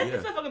people, that's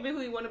just fucking be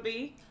who you want to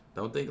be.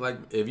 Don't think like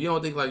if you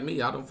don't think like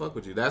me, I don't fuck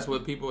with you. That's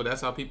what people.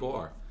 That's how people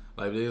are.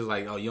 Like it's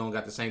like, oh, you don't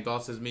got the same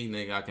thoughts as me,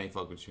 nigga. I can't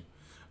fuck with you.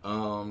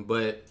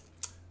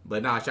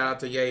 But nah, shout out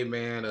to Ye,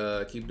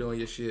 man. Keep doing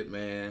your shit,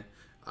 man.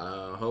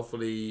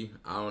 Hopefully,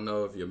 I don't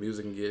know if your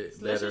music can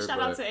get better.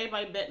 Shout out to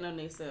everybody betting on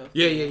themselves.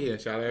 Yeah.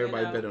 Shout out to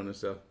everybody betting on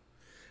themselves.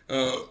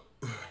 All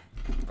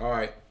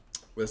right,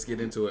 let's get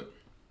into it.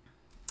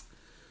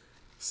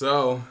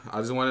 So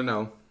I just want to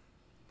know,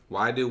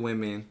 why do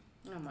women?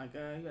 Oh my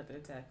God, you got to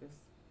attack us.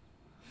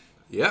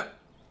 Yep.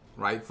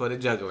 Right for the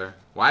juggler.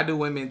 Why do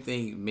women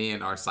think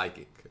men are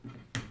psychic?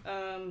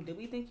 Do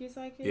we think you're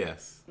psychic?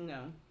 Yes. No.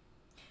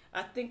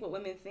 I think what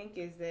women think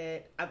is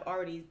that I've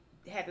already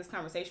had this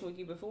conversation with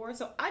you before,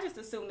 so I just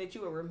assume that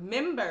you will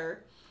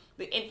remember.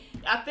 And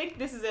I think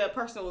this is a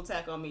personal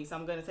attack on me, so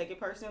I'm going to take it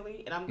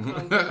personally, and I'm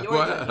going to be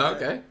your juggler.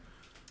 Okay.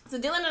 So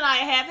Dylan and I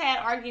have had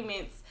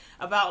arguments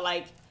about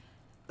like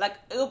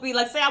it'll be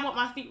like, say I want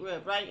my feet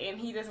rubbed, right? And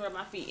he doesn't rub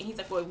my feet. And he's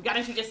like, well, why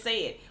don't you just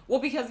say it?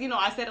 Well, because,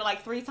 I said it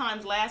like 3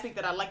 times last week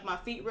that I like my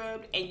feet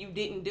rubbed and you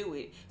didn't do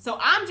it. So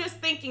I'm just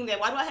thinking that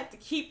why do I have to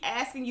keep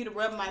asking you to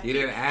rub my feet? You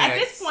didn't ask. At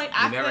this point,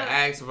 you never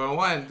asked for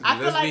one.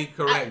 Let's be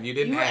correct. You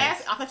didn't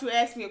ask. I thought you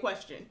asked me a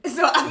question.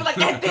 So I feel like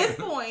at this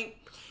point,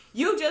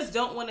 you just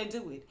don't want to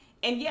do it.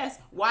 And yes,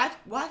 why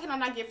can I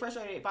not get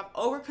frustrated if I've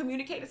over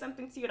communicated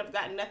something to you and I've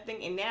gotten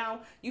nothing, and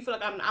now you feel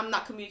like I'm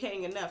not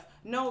communicating enough?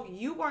 No,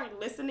 you weren't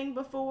listening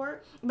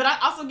before. But I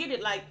also get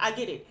it. Like, I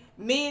get it.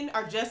 Men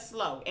are just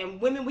slow, and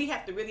women, we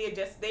have to really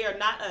adjust. They are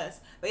not us.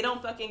 They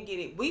don't fucking get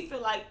it. We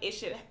feel like it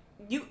should.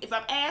 If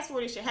I'm asked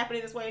for it, it should happen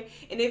in this way.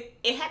 And if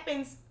it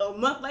happens a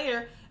month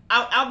later,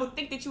 I would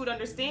think that you would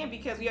understand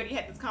because we already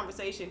had this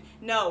conversation.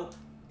 No.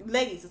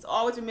 Ladies, let's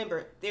always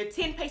remember, they're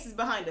 10 paces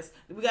behind us.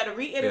 We got to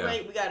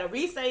reiterate. Yeah. We got to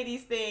re-say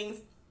these things.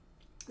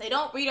 They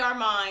don't read our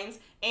minds.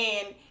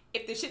 And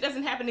if the shit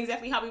doesn't happen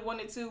exactly how we want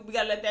it to, we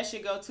got to let that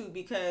shit go too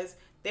because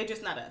they're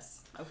just not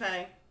us.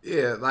 Okay?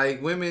 Yeah,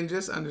 like women,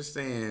 just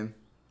understand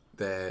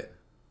that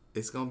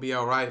it's going to be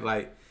all right.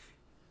 Like,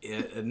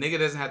 a nigga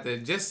doesn't have to,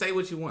 just say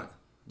what you want.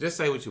 Just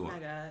say what you want. Oh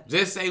my God.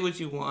 Just say what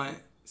you want.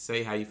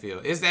 Say how you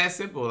feel. It's that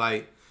simple.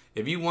 Like,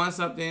 if you want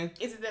something.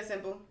 Is it that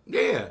simple?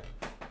 Yeah.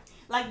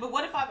 Like, but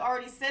what if I've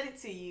already said it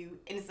to you,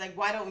 and it's like,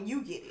 why don't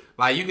you get it?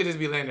 Like, you could just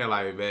be laying there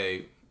like,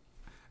 babe,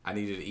 I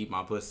need you to eat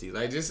my pussy.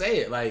 Like, just say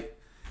it. Like,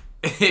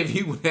 if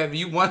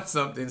you want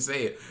something,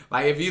 say it.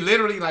 Like, if you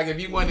literally, like, if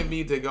you wanted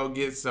me to go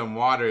get some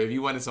water, if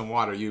you wanted some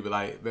water, you'd be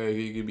like, babe,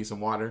 you give me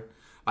some water.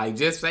 Like,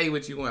 just say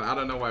what you want. I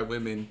don't know why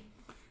women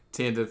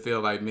tend to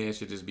feel like men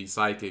should just be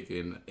psychic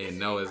and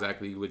know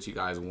exactly what you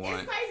guys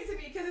want. It's crazy to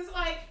me because it's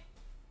like,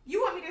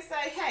 you want me to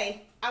say,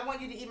 hey, I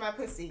want you to eat my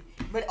pussy.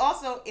 But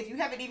also, if you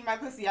haven't eaten my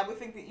pussy, I would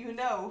think that you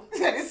know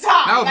that it's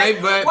time. No, like,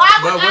 maybe, but why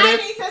would but what I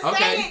if, need to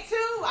say it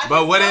too?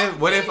 But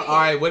what if all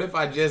right, what if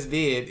I just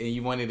did and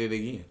you wanted it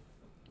again?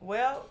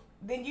 Well,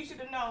 then you should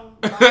have known.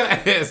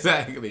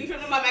 Exactly. You should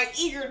have known my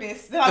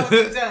eagerness that I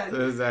would have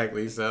done.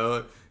 Exactly.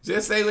 So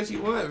just say what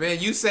you want, man.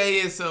 You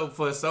say it so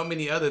for so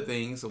many other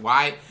things.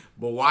 Why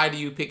do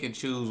you pick and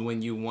choose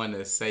when you want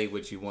to say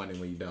what you want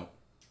and when you don't?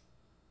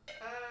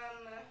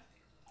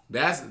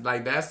 That's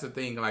the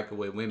thing, like,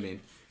 with women.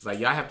 It's like,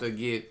 y'all have to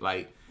get,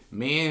 like,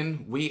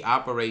 men, we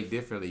operate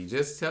differently.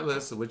 Just tell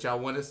us what y'all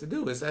want us to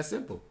do. It's that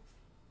simple.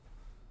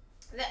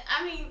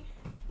 I mean,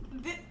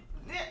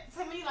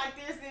 to me, like,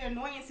 there's the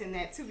annoyance in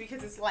that, too,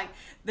 because it's like,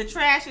 the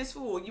trash is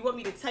full. You want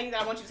me to tell you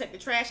that I want you to take the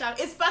trash out?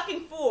 It's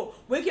fucking full.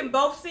 We can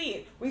both see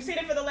it. We've seen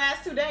it for the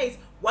last 2 days.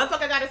 What the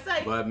fuck I gotta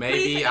say? But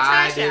maybe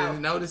I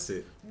didn't notice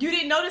it. You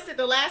didn't notice it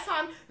the last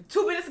time?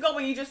 2 minutes ago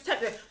when you just had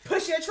to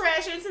push your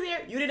trash into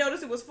there? You didn't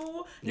notice it was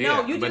full? Yeah,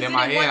 no, you just but in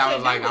my head, I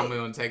was like, I'm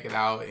going to take it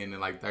out in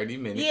like 30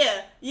 minutes.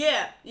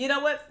 Yeah. You know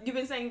what? You've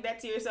been saying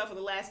that to yourself for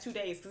the last 2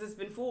 days because it's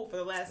been full for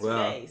the last 2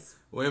 days.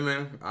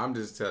 Women, I'm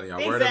just telling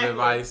y'all, word of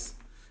advice.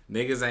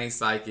 Niggas ain't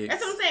psychics.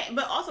 That's what I'm saying.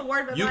 But also,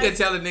 word of advice. You can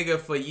tell a nigga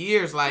for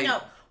years, like.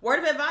 Word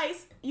of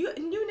advice. You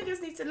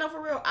niggas need to know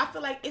for real. I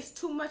feel like it's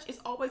too much. It's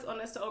always on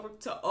us to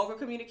over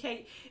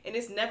communicate, and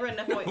it's never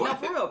enough on. No,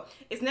 for real.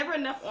 It's never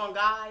enough on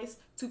guys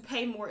to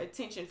pay more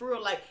attention. For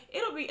real, like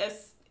it'll be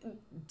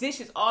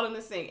dishes all in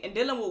the sink, and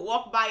Dylan will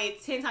walk by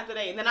it 10 times a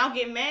day, and then I'll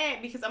get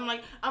mad because I'm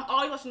like, I'm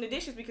always washing the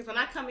dishes because when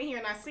I come in here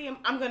and I see him,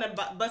 I'm gonna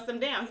bust them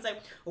down. He's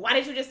like, why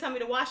didn't you just tell me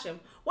to wash them?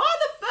 Why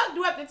the fuck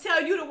do I have to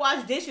tell you to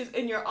wash dishes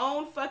in your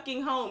own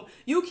fucking home?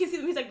 You can see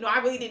them. He's like, no, I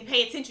really didn't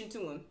pay attention to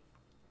him.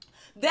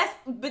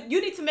 But you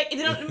need to make. I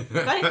need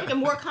to make a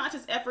more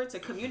conscious effort to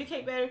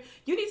communicate better.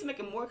 You need to make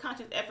a more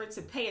conscious effort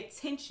to pay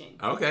attention.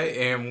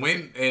 Okay, and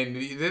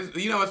this,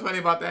 you know what's funny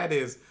about that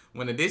is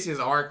when the dishes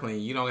are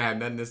clean, you don't have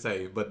nothing to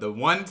say. But the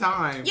one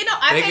time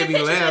they can be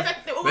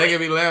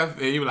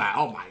left, and you be like,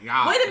 oh my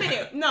god. Wait a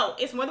minute, no,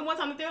 it's more than one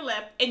time that they're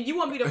left, and you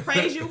want me to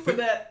praise you for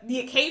the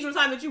occasional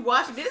time that you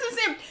wash the dishes.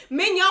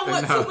 Men, y'all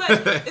want too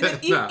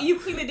much. You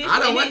clean the dishes. I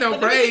don't want no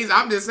praise.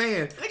 I'm just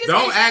saying,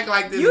 don't act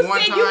like this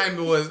one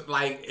time was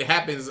like it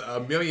happens a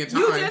million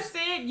times. You just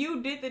said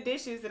you did the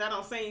dishes, and I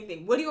don't say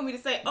anything. What do you want me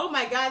to say? Oh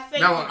my god,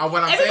 thank you.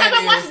 What I'm Every saying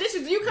time I wash the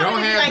dishes, you come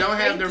in and be like, don't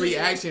have the thank you.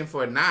 reaction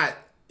for not.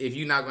 If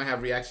you're not gonna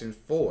have reaction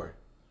for.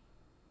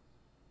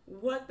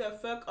 What the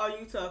fuck are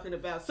you talking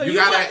about? So you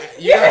want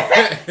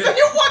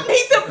me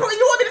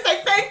to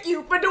say thank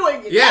you for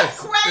doing it? Yes. That's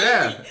crazy.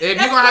 Yeah. If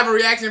you're gonna have a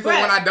reaction for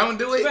when I don't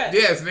do it,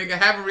 yes, nigga,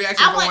 have a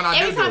reaction for when I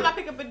do it. Every time I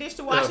pick up a dish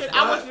to wash it,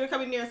 I want you to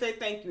come in there and say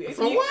thank you.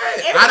 For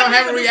what? I don't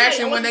have a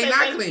reaction when they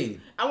not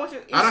clean. I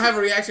don't have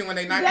a reaction when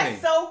they not clean.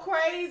 That's so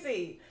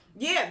crazy.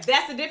 Yeah,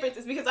 that's the difference.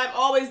 It's because I'm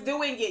always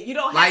doing it. You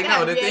don't have to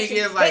have a reaction. Thing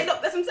is like...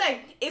 that's what I'm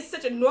saying. It's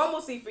such a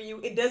normalcy for you.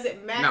 It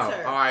doesn't matter.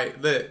 No, all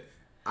right, look.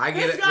 I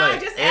get it.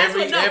 Look,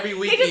 every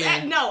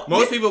weekend,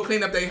 most people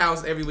clean up their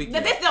house every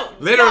weekend.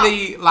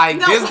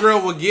 This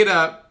girl will get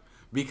up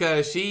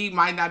because she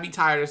might not be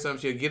tired or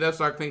something. She'll get up,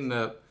 start cleaning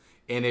up.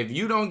 And if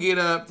you don't get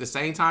up the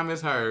same time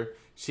as her,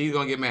 she's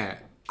going to get mad.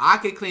 I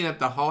could clean up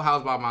the whole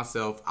house by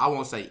myself. I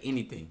won't say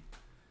anything.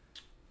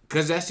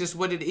 Because that's just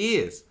what it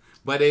is.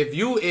 But if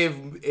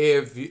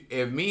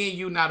me and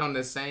you not on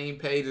the same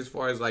page as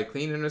far as like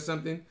cleaning or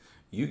something,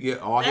 you get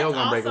all hell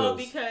gonna break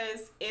loose.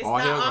 Because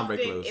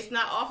it's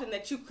not often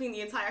that you clean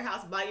the entire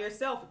house by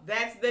yourself.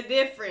 That's the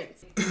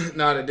difference.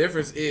 No, the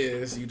difference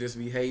is you just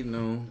be hating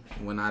on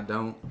when I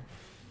don't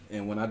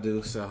and when I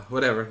do. So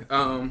whatever.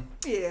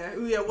 Yeah,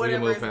 whatever. We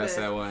can move past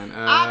that one.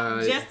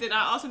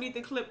 I also need the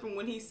clip from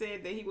when he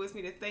said that he wants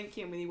me to thank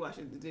him when he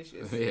washes the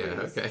dishes.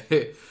 Yeah.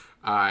 Okay.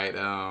 All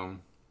right.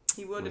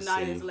 He will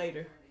deny this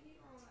later.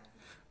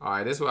 All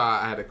right, this is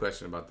why I had a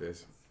question about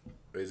this.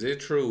 Is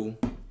it true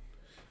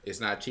it's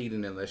not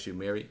cheating unless you're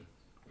married?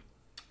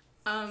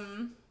 How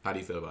do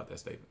you feel about that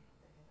statement?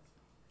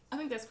 I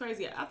think that's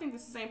crazy. I think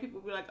it's the same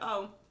people be like,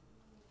 oh,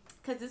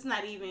 because it's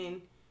not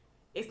even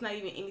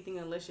anything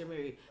unless you're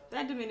married.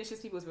 That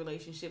diminishes people's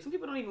relationships. Some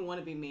people don't even want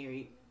to be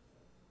married.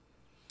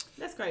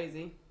 That's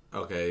crazy.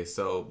 Okay,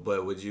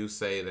 but would you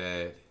say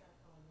that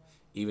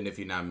even if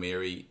you're not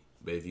married,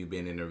 but if you've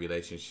been in a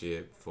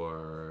relationship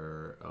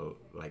for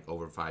like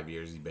over 5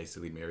 years, you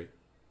basically married?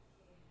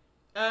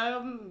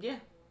 Yeah.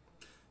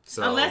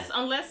 So unless,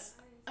 no,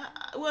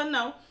 I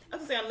was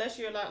gonna say unless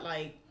you're not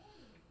like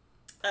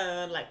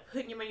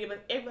putting your money.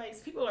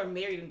 People are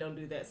married and don't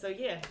do that. So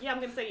yeah, I'm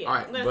gonna say yeah. All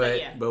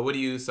right, but what do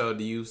you? So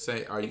do you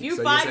say? If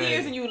you 5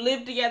 years and you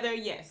live together,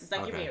 yes, it's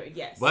like you're married.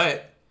 Yes.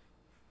 But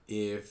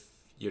if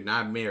you're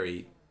not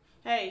married,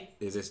 hey,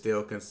 is it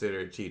still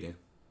considered cheating?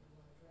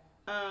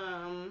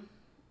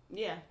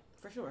 Yeah,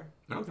 for sure.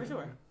 Okay. For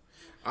sure.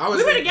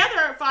 We were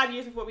together 5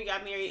 years before we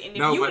got married, and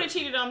if you would have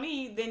cheated on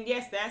me, then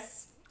yes,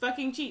 that's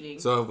fucking cheating.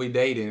 So if we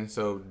dating,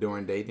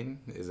 during dating,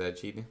 is that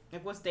cheating?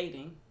 Like what's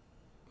dating?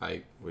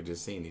 Like we're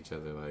just seeing each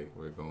other, like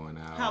we're going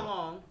out.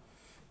 How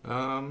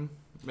long?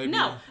 Maybe.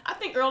 No, I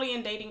think early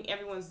in dating,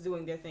 everyone's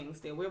doing their thing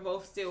still. We're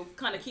both still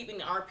kind of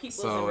keeping our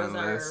peoples in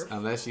reserve.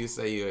 Unless you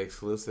say you're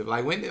exclusive,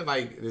 like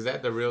is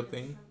that the real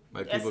thing?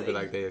 Like people be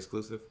like they're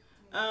exclusive.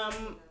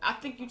 I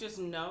think you just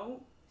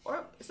know,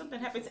 or something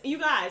happens. You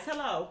guys,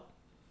 hello.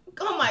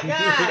 Oh my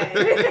god.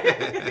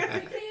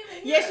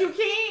 Yes, you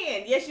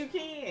can. Yes, you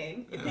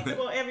can. It picks up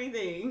on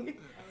everything.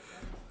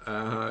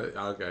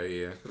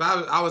 Okay, yeah.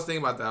 Cause I was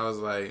thinking about that. I was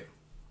like,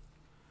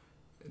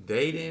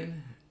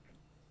 dating.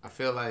 I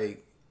feel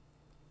like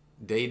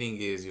dating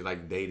is you're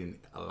like dating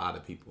a lot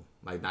of people,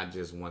 like not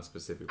just one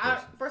specific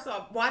person. First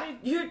off,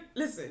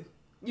 listen?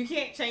 You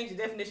can't change the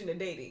definition of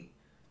dating.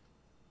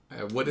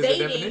 What is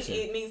dating, the definition?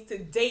 It means to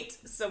date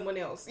someone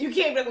else. You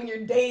can't be like when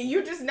you're dating.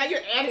 You're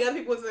adding other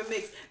people to the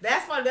mix.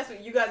 That's fine. That's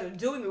what you guys are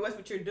doing. That's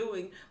what you're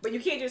doing. But you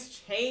can't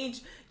just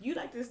change. You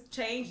like to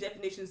change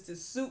definitions to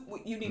suit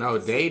what you need. No,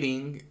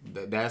 dating.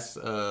 That's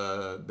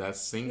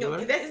singular.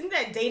 No, isn't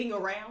that dating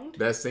around?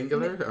 That's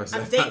singular, or is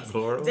that not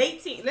plural?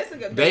 Dating. Let's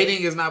look up.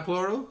 Dating is not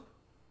plural.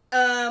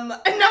 No,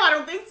 I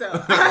don't think so.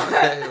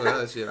 Okay,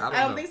 well, shit,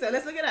 I don't think so.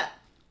 Let's look it up.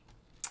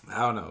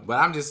 I don't know, but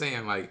I'm just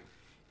saying, like,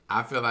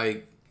 I feel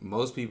like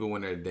most people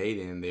when they're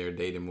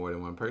dating more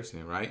than one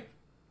person, right?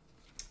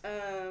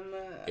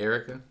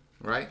 Erica,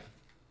 right?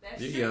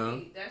 That's You tricky.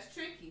 young. That's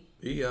tricky.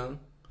 You young.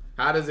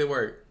 How does it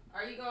work?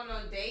 Are you going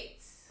on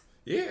dates?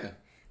 Yeah.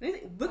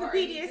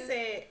 Wikipedia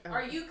said.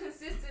 Are you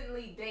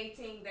consistently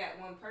dating that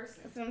one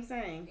person? That's what I'm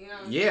saying. You know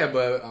what I'm Yeah, saying?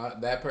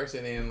 but that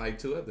person and like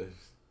 2 others.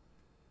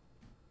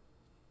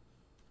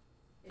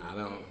 It I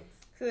don't- depends.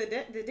 So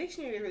the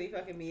dictionary is really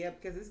fucking me up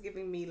because it's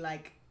giving me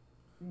like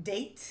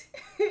date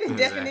Exactly.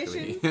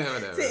 definitions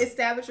Whatever. to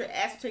establish or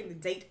ascertain the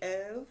date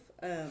of.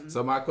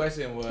 So my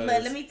question was,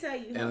 But let me tell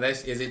you,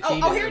 unless is it Oh,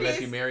 cheating here it unless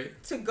is. you married?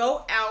 to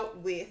go out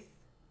with,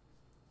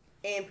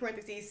 in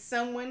parentheses,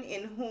 someone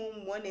in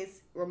whom one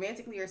is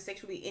romantically or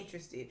sexually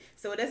interested.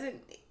 So it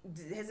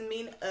doesn't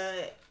mean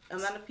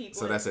amount of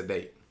people. So that's a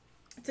date.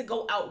 To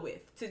go out with.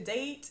 To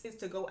date is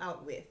to go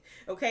out with.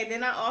 Okay,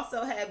 then I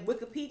also have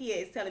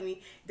Wikipedia is telling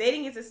me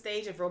dating is a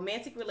stage of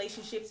romantic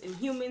relationships in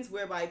humans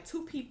whereby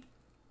two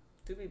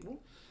people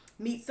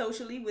meet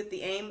socially with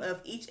the aim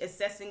of each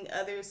assessing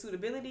others'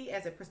 suitability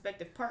as a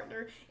prospective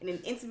partner in an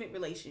intimate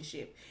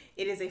relationship.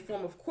 It is a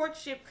form of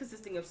courtship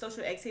consisting of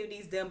social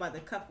activities done by the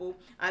couple,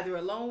 either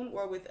alone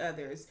or with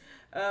others.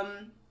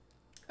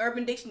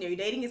 Urban Dictionary: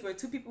 dating is where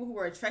two people who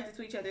are attracted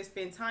to each other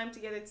spend time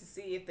together to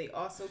see if they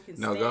also can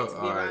stand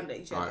to be around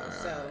each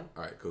other.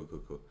 All right, cool.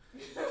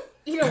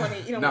 You don't want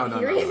to hear No.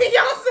 anything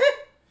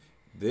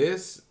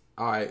else.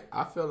 All right,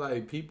 I feel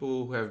like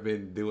people who have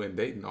been doing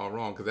dating all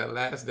wrong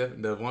because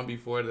that the one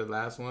before the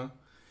last one,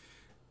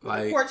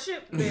 like The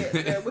courtship,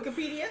 the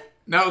Wikipedia.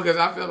 No, because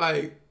I feel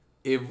like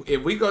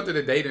if we go through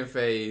the dating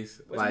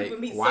phase, Which like people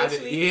meet why?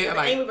 socially with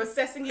the aim of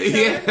assessing each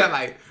yeah, other.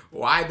 like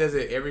why does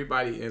it?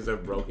 Everybody ends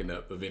up broken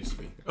up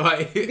eventually.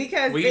 Like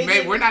Because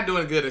we're not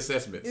doing good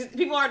assessments.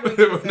 People aren't doing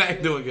good We're not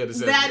assessments. doing good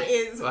assessments. That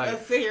is Like- a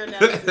fair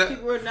analysis.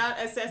 People are not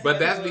assessing. But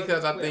that's other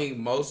because I well. think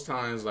most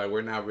times, like,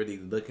 we're not really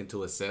looking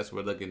to assess.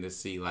 We're looking to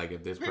see, like,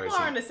 if this People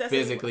person aren't assessing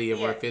physically, if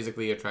what- we're yeah.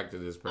 physically attracted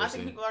to this I think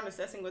person. people aren't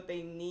assessing what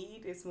they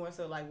need. It's more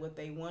so like what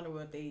they want or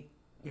what they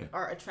Yeah.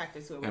 are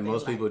attracted to. Or what And they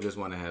most like. people just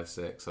want to have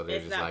sex, so they're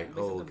It's just not like, based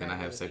on "Oh, can I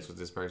have sex compatibility. with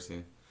this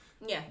person?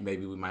 Yeah.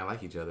 Maybe we might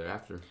like each other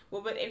after."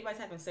 Well, but everybody's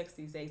having sex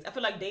these days. I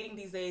feel like dating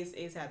these days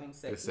is having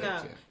sex. It's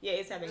sex, no. yeah.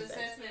 It's The having sex.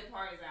 assessment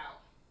part is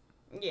out.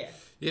 Yeah.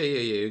 Yeah.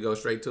 You go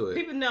straight to it.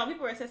 People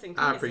are assessing.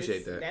 I penises.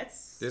 appreciate that.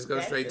 That's Just go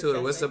that's straight to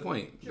it. What's the assessing.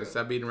 point? True. Just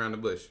stop beating around the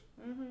bush.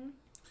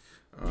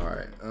 Mm-hmm. All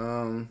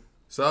right.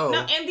 So No,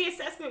 and the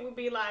assessment would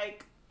be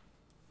like,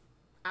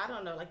 I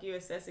don't know, like you're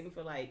assessing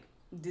for like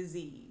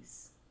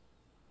disease.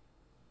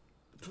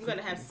 You're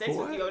gonna have sex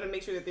What? with you to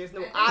make sure that there's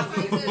no I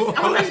obvious. think it's-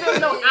 I want to make sure there's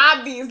no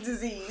obvious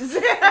disease. oh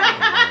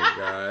my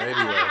god.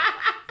 Anyway,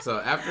 so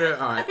after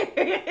all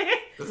right.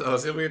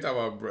 So we were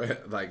talking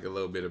about like a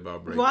little bit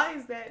about breakup. Why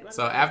is that?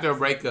 So after a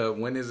breakup,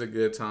 when is a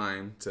good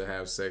time to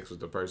have sex with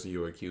the person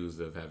you were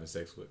accused of having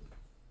sex with?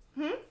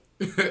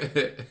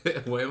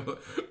 when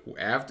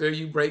after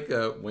you break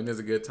up, when is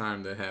a good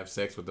time to have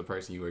sex with the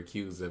person you were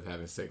accused of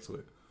having sex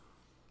with?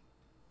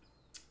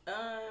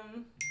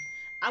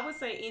 I would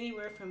say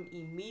anywhere from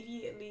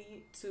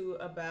immediately to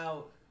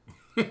about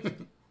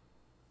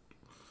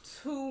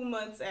 2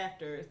 months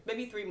after,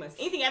 maybe 3 months.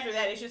 Anything after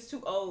that, it's just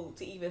too old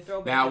to even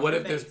throw back. Now, in what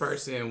your if this face.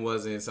 person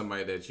wasn't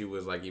somebody that you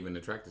was like even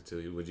attracted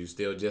to? Would you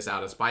still just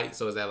out of spite?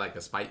 So is that like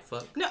a spite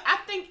fuck? No, I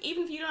think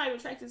even if you're not even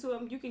attracted to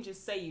him, you can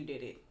just say you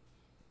did it.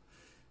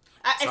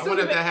 So what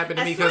if that happened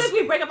to me? As soon as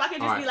we break up, I can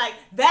just Alright. be like,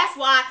 "That's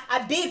why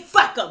I did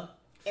fuck him,"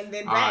 and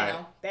then Alright.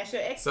 bam, that's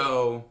your ex.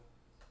 So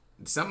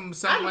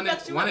I one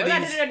fucked you of up. Whether I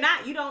these. did it or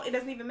not, you don't. It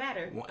doesn't even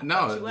matter. I fucked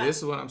No, you up. this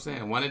is what I'm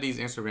saying. One of these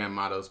Instagram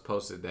models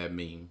posted that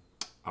meme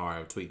or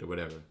a tweet or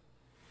whatever,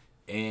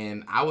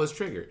 and I was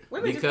triggered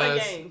Women just play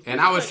games. and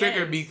Women I was play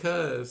triggered games.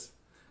 because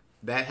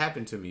that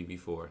happened to me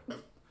before,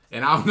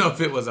 and I don't know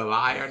if it was a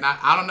lie or not.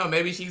 I don't know.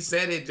 Maybe she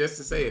said it just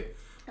to say it,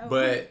 Oh.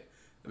 but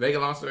make a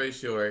long story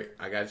short,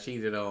 I got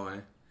cheated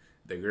on.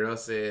 The girl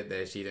said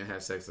that she didn't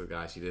have sex with the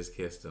guy. She just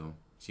kissed him.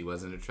 She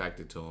wasn't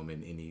attracted to him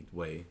in any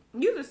way.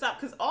 You can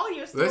stop because all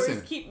your stories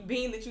Listen. keep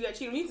being that you got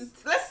cheated.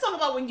 Let's talk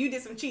about when you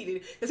did some cheating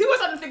because people are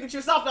starting to think that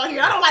you're soft out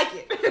here. I don't like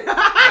it. I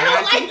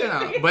got I cheated don't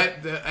like on. it.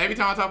 But every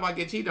time I talk about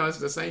get cheated on, it's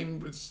the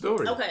same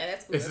story. Okay,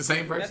 that's cool. It's the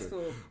same person. That's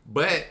cool.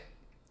 But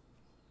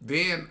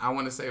then I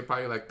want to say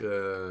probably like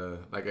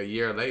a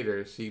year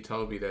later, she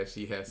told me that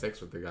she had sex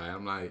with the guy.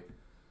 I'm like,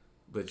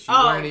 but you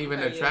Oh, weren't even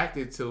okay, yeah.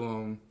 attracted to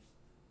him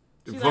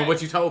She from lied. what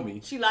you told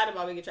me. She lied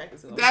about being attracted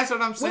to him. That's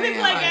what I'm saying. Women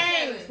play like-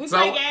 games. We So-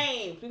 play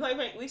games. We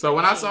play So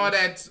when I games. saw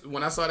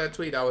that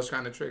tweet, I was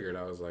kind of triggered.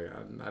 I was like,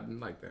 I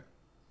didn't like that.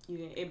 You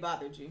didn't, it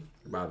bothered you.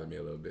 It bothered me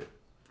a little bit.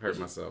 Hurt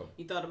my soul.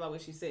 You thought about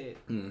what she said.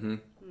 Mm-hmm.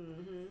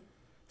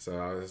 So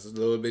I was a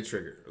little bit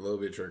triggered.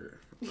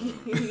 You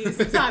needed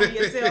some time to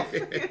yourself. I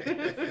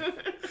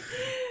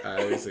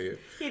didn't see it.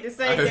 He had to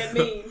say that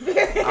meme.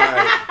 All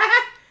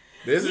right.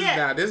 This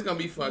Yeah. is gonna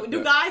be fucked Do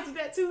up. guys do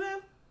that too, though?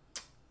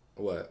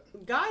 What?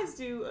 Guys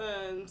do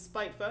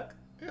spite fuck.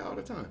 Yeah, all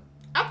the time.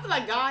 I feel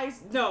like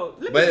guys, no.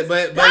 But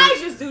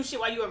Guys just do shit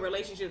while you in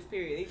relationships,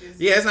 period. They just,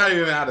 yeah, it's not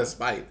even out of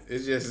spite.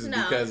 It's just no.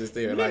 because it's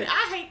there. Men, Like,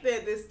 I hate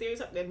the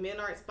stereotype that men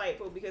aren't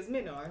spiteful because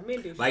men are. Men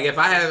do shit. like if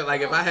I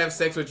have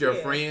sex with your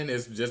Yeah. friend,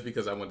 it's just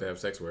because I want to have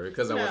sex with her.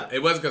 Because No.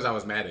 it wasn't because I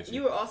was mad at you.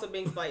 You were also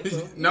being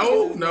spiteful.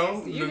 No.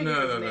 No.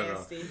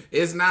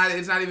 It's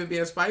not even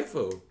being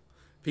spiteful.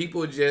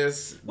 People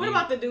just. What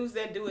about the dudes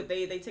that do it?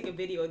 They take a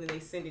video and then they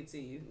send it to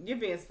you. You're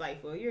being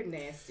spiteful. You're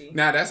nasty.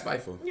 Nah, that's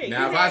spiteful. Yeah,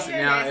 now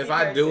if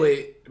I do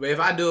it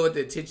with the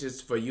intentions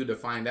for you to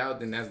find out,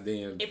 then that's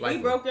then If spiteful. we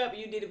broke up,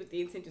 you did it with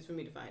the intentions for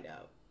me to find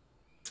out.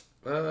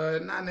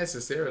 Not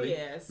necessarily.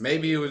 Yes.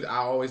 Maybe it was. I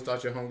always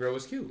thought your homegirl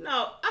was cute.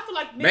 No, I feel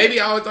like men, Maybe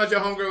I always thought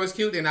your homegirl was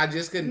cute, and I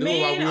just couldn't do it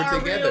while we were men are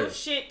together. real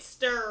shit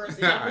stirrers.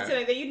 And y'all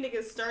pretend that you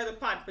niggas stir the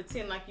pot,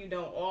 pretend like you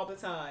don't all the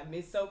time.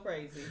 It's so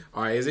crazy.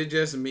 All right, is it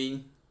just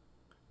me?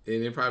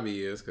 And it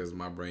probably is because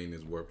my brain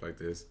is warped like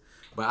this.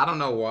 But I don't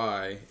know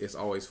why it's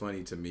always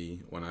funny to me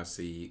when I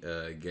see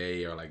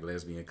gay or like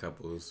lesbian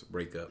couples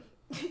break up.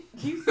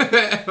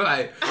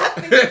 Like,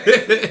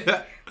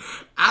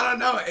 I don't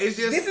know. It's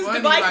just This is funny.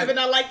 divisive Like, and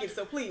I like it,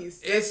 so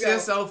please. it's let's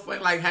just go. so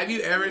funny. Like, have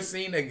you ever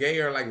seen a gay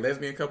or like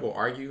lesbian couple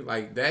argue?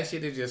 Like, that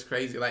shit is just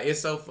crazy. Like,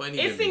 it's so funny.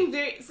 It to seems me.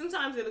 very.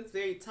 Sometimes it looks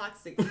very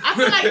toxic. I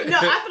feel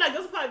like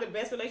those are probably the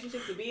best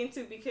relationships to be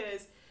into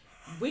because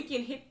we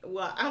can hit.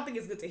 Well, I don't think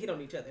it's good to hit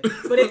on each other,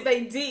 but if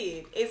they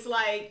did, it's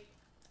like,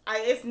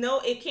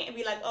 it can't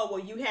be like, oh well,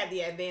 you had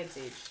the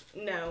advantage.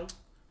 No.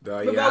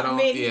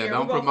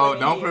 Don't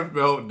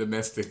promote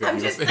domestic I'm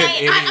just abuse.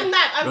 saying. I'm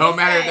not. I'm Don't just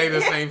matter if saying. they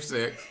the same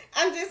sex.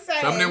 I'm just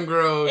saying. Some of them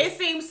girls. It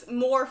seems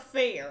more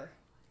fair.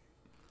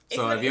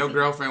 So if your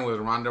girlfriend was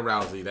Ronda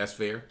Rousey, that's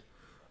fair.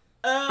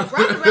 Ronda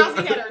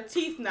Rousey had her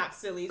teeth knocked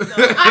silly, so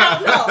I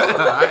don't know.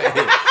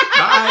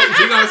 All right.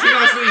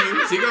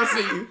 She gonna see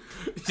you.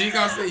 She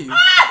gonna see you.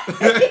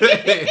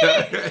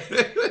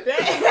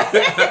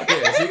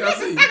 Yeah, she gonna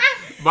see you.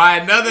 By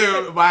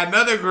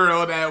another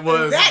girl that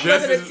was That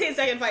just wasn't a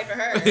 10-second fight for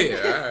her. Yeah,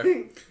 all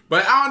right.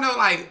 But I don't know,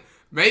 like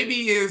maybe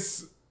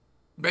it's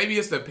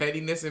the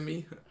pettiness in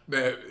me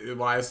that is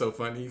why it's so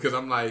funny. Because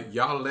I'm like,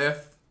 y'all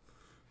left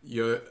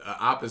your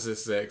opposite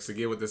sex to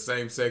get with the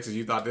same sex as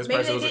you thought this Maybe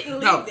person they was. didn't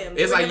No, leave them.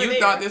 it's They like were you never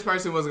thought there. this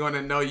person was going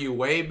to know you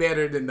way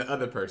better than the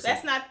other person.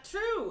 That's not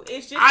true.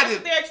 It's just I that's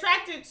just- what they're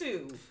attracted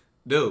to.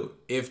 Dude,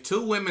 if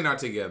two women are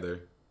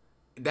together,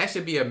 that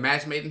should be a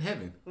match made in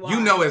heaven. Why? You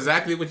know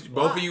exactly what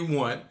both Why? of you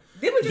want.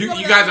 Then we just go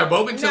You down- guys are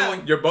both in tune.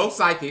 No. You're both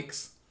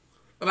psychics.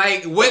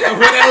 Like what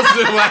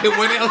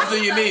else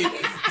do you need?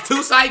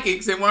 Two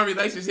psychics in one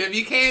relationship.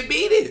 You can't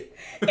beat it.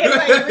 It's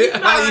like You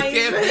reminds.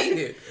 can't beat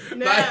it.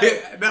 No,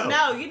 Like, no.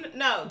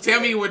 no. Tell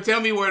me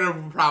where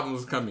the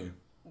problems come in.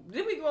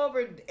 Did we go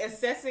over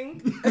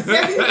assessing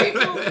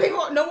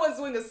people? No one's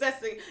doing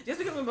assessing just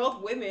because we're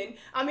both women.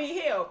 I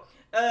mean, hell,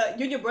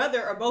 you and your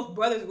brother are both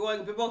brothers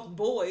we're both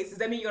boys. Does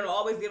that mean you're gonna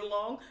always get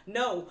along?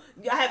 No.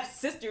 I have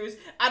sisters.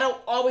 I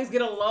don't always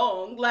get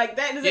along. Like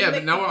that doesn't Yeah,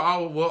 make but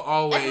no, we'll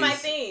always. That's my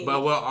thing.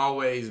 But we'll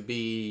always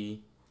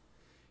be.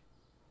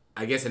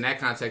 I guess in that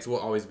context, we'll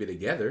always be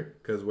together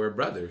because we're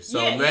brothers. So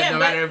no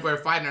matter if we're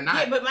fighting or not.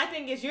 Yeah, but my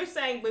thing is, you're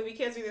saying, but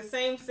because you're the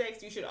same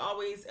sex, you should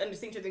always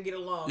understand each other and get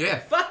along. Yeah.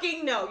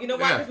 Fucking no. You know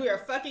why? Yeah. Because we are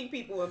fucking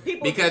people, and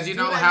people. Because you do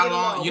know not how get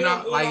long along. you We know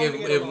don't go like along to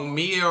get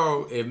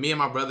if me and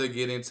my brother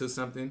get into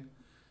something,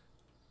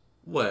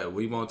 what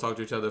we won't talk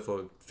to each other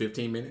for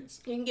 15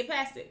 minutes. You can get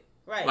past it,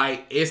 right?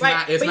 Like it's Right.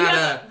 not it's but you not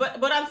know, a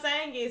But what I'm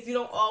saying is, you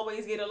don't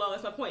always get along.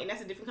 That's my point, and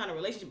that's a different kind of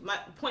relationship. My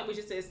point was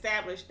just to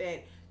establish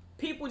that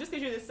people, just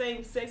because you're the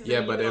same sex, doesn't yeah.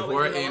 mean But you if always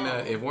we're get in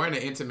along. if we're in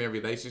an intimate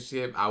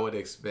relationship, I would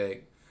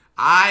expect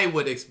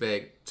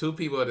two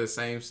people of the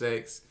same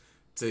sex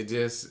to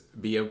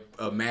just be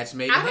a match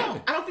made in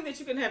heaven. I don't think that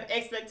you can have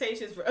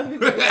expectations for other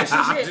people's relationships.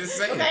 I'm just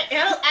saying. Okay,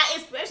 and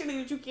especially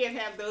that you can't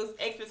have those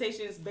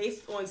expectations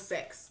based on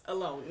sex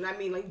alone, and I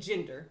mean like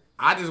gender.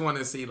 I just want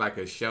to see like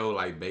a show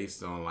like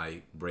based on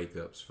like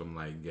breakups from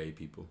like gay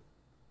people.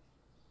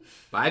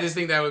 But I just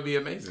think that would be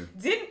amazing.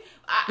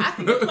 I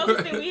think the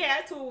closest thing we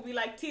had to it would be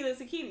like Tila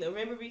Tequila.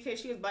 Remember, because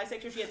she was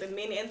bisexual, she had the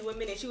men and the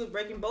women, and she was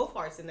breaking both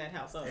hearts in that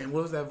household. And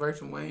what was that verse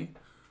from Wayne?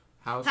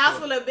 House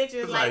full of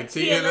bitches like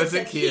Tila Tila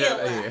Tequila.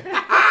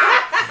 Tequila.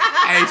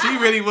 Hey, she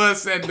really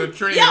was setting the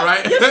trend, Yo,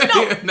 right?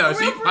 No, for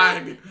she real, for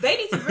find real. it. They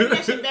need to bring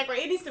that shit back, right?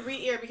 It needs to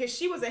re-air because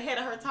she was ahead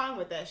of her time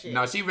with that shit.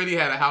 No, she really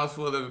had a house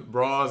full of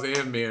bras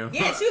and men.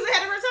 Yeah, she was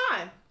ahead of her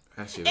time.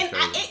 That shit is And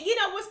crazy. you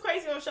know what's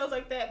crazy on shows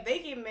like that? They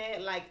get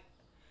mad. Like,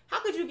 how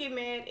could you get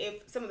mad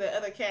if some of the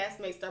other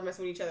castmates start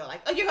messing with each other?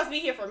 Like, oh, you're supposed to be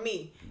here for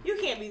me. You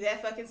can't be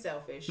that fucking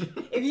selfish.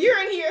 If you're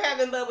in here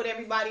having love with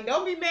everybody,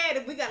 don't be mad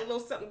if we got a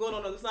little something going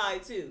on the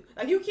side too.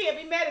 Like, you can't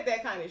be mad at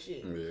that kind of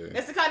shit. Yeah.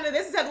 This is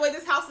the way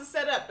this house is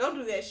set up. Don't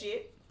do that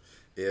shit.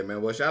 Yeah,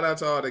 man. Well, shout out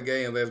to all the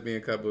gay and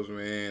lesbian couples,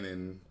 man,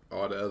 and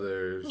all the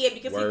other Yeah,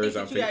 because he words thinks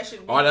that I'm you guys should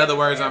be all the other together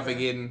words I'm forever.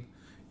 forgetting.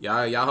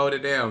 Y'all hold it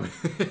down.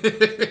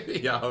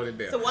 Y'all hold it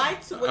down. So why?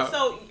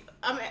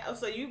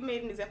 So you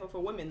made an example for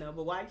women though,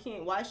 but why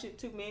should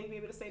two men be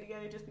able to stay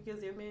together just because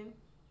they're men?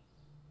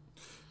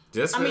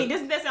 Just I mean,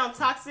 doesn't that sound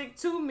toxic?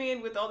 Two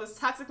men with all this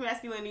toxic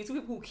masculinity, two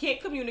people who can't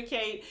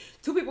communicate,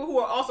 two people who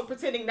are also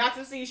pretending not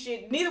to see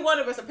shit. Neither one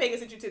of us are paying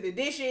attention to the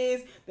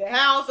dishes, the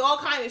house, all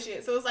kind of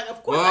shit. So it's like,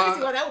 of course, I can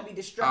see why that would be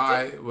destructive. All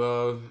right,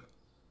 well,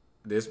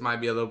 this might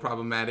be a little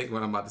problematic,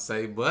 what I'm about to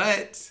say,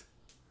 but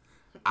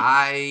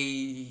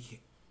I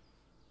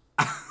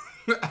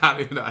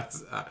don't even know.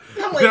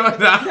 I'm waiting for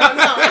this.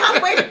 No,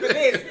 I'm waiting for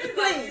this.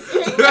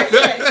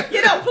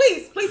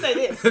 Please. Please say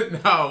this.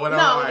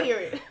 I hear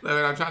it. What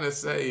I'm trying to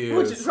say is...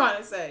 What you trying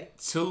to say?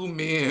 Two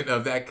men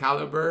of that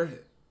caliber,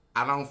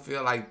 I don't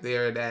feel like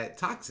they're that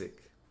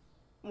toxic.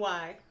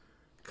 Why?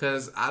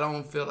 Because I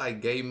don't feel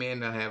like gay men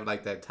that have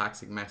like that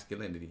toxic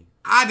masculinity.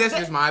 That's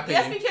just my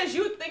opinion. That's because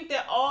you think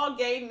that all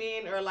gay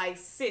men are like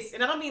cis.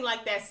 And I don't mean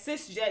like that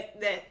cis jet,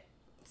 that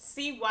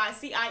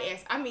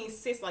CYCIS. I mean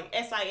cis, like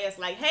SIS.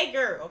 Like, hey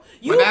girl.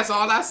 But that's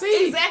all I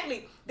see.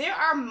 Exactly. There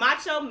are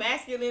macho,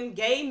 masculine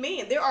gay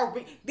men. There are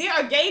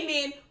gay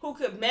men who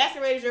could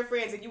masturbate as your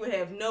friends and you would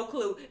have no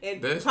clue.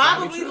 And That's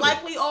probably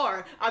likely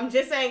are. I'm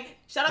just saying,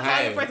 shout out to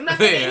all your friends. I'm not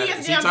saying any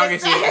of them. I'm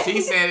just saying.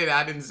 She said it,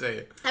 I didn't say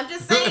it. I'm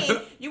just saying,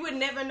 you would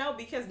never know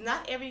because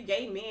not every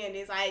gay man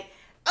is like,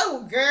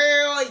 oh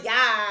girl,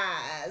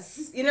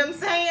 yes. You know what I'm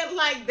saying?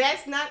 Like,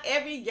 that's not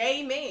every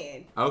gay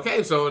man.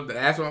 Okay, so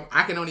that's what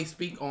I can only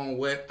speak on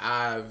what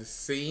I've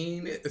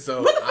seen.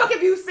 So what the fuck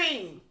have you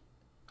seen?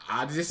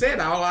 I just said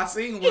all I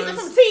seen was... Either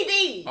from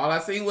TV. All I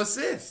seen was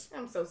sis.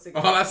 I'm so sick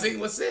of All I seen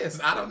was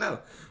sis. I don't know.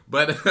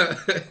 But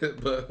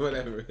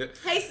whatever.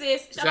 Hey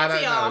sis, shout out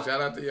to y'all.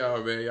 Shout out to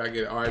y'all, man. Y'all get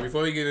it. All right,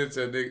 before we get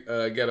into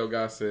the ghetto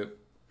gossip,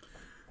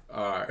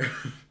 all right,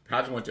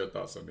 I just want your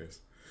thoughts on this.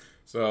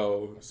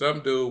 So some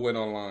dude went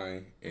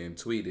online and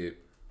tweeted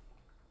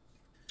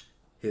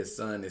his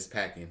son is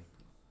packing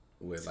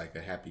with like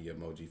a happy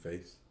emoji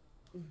face.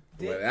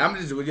 But I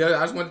just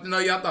wanted to know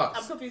your thoughts.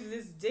 I'm confused. Is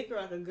this dick or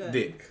like a gun?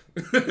 Dick.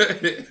 Is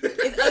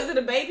it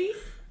a baby?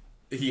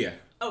 Yeah.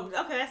 Oh,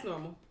 okay, that's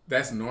normal.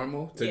 That's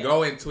normal to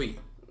go and tweet.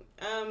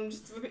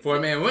 Just for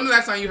a man. When the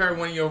last time you heard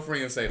one of your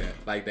friends say that?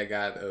 Like that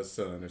got a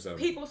son or something?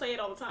 People say it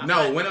all the time.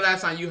 No, when the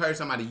last time you heard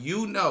somebody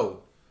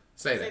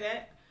say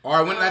that?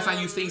 Or when the last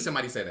time you seen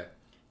somebody say that?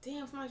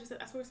 Damn, somebody just said,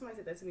 I swear somebody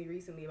said that to me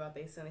recently about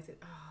their son. They said,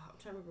 I'm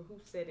trying to remember who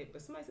said it,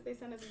 but somebody said their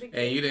son is a big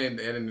And you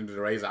didn't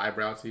raise an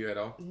eyebrow to you at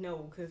all? No,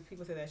 because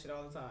people say that shit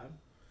all the time.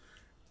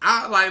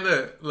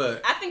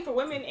 Look. I think for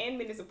women and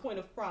men, it's a point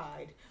of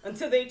pride.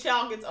 Until their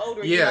child gets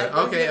older, yeah, you're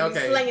like,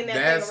 okay. slinging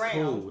that thing around.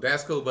 Cool.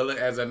 That's cool. But look,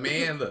 as a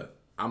man, look,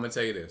 I'm going to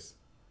tell you this.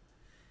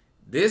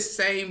 This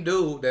same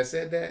dude that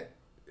said that,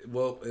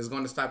 is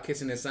going to stop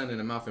kissing his son in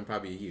the mouth in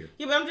probably a year.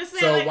 Yeah, but I'm just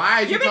saying. So like,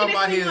 why is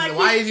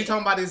you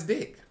talking about his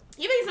dick?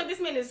 You think so? This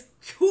man is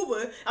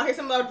Cuba. I hear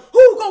somebody,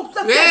 who gon'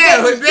 suck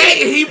that baby's dick?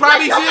 He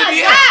probably should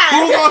be.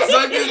 Who gon'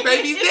 suck this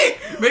baby's dick?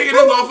 Nigga, this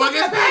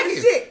motherfucker's packing.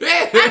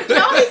 I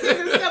know he said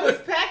himself was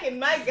packing.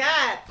 My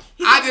God.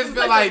 I just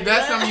feel like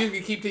that's something you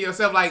can keep to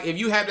yourself. Like, if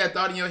you have that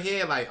thought in your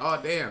head, like, oh,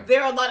 damn.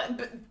 There are a lot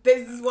of...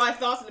 This is why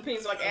thoughts and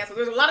opinions are like assholes.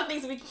 There's a lot of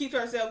things that we can keep to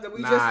ourselves that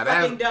we just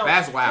fucking don't.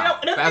 That's wild.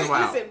 That's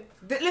wild.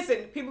 Listen,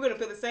 people are going to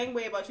feel the same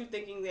way about you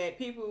thinking that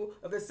people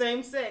of the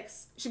same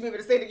sex should be able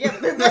to stay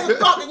together. That's a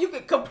thought that you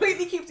can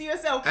completely keep to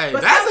yourself. Hey,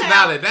 but that's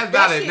valid. That's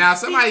valid. Now,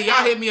 somebody, y'all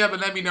out. hit me up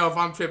and let me know if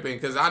I'm tripping,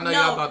 because I know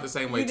y'all thought the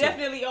same way, you too. You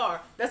definitely are.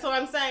 That's what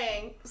I'm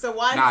saying. So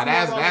why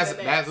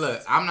that's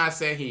look, I'm not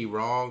saying he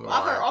wrong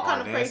I've heard all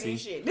kind of crazy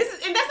shit.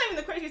 And that's not even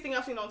the craziest thing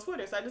I've seen on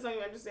Twitter, so I just don't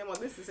even understand why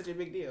this is such a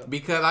big deal.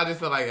 Because I just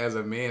feel like as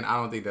a man, I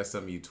don't think that's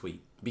something you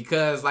tweet.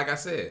 Because, like I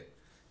said,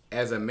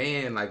 as a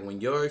man, like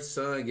when your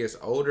son gets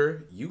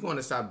older, you're going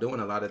to stop doing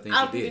a lot of things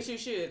I don't think that you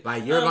should.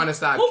 Like you're going to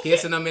stop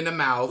kissing them in the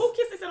mouth. Who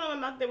kissed his son in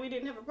the mouth that we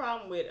didn't have a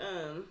problem with?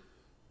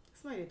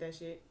 Somebody did that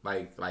shit.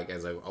 Like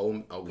as a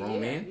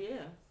grown man?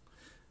 Yeah.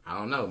 I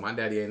don't know. My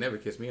daddy ain't never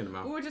kissed me in the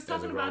mouth. We were just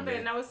talking about that,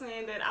 and I was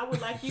saying that I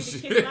would like you to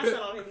kiss my son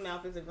on his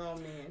mouth as a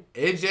grown man.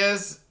 It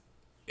just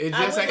ain't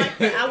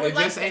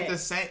the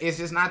same. It's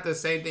just not the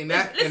same thing.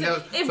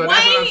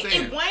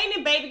 If Wayne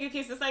and Baby could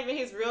kiss, it's not even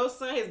his real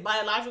son, his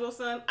biological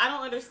son. I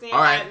don't understand. All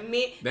right, let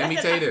me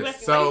tell you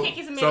this.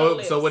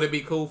 So would it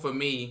be cool for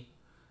me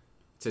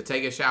to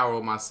take a shower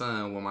with my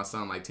son when my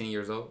son like 10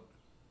 years old?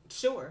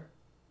 Sure.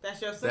 That's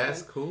your son.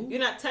 That's cool. You're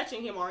not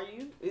touching him, are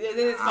you?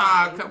 It's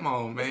fine. Come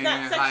on, man. It's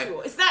not sexual.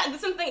 Like, it's not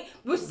something.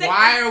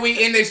 Why are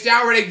we in the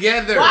shower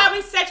together? Why are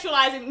we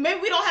sexualizing?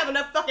 Maybe we don't have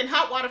enough fucking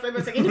hot water for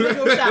everybody to take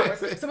individual showers.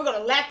 So we're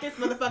gonna lap this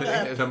motherfucker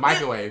up. It's a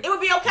microwave. It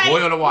would be okay.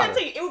 Boil the water.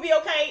 It would be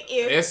okay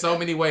if. There's so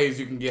many ways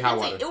you can get hot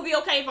water. It would be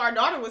okay if our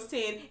daughter was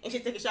 10 and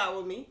she'd take a shower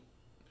with me.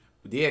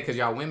 Yeah, because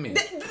y'all women.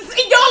 Y'all are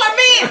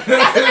men.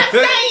 That's what I'm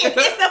saying.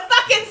 It's the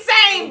fucking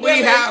same.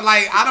 We have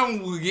I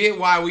don't get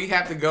why we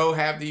have to go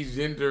have these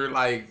gender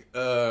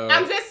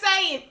I'm just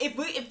saying,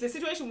 if the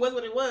situation was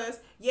what it was,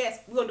 yes,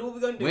 we're gonna do what we're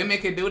gonna do. women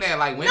could do that.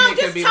 Like women No, could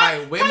just be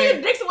turn like women.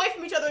 your dicks away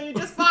from each other and you're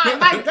just fine.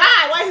 My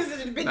God, why is this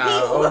such a big Nah,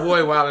 deal? oh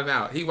boy, wilding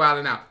out. He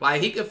wilding out.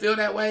 Like he could feel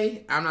that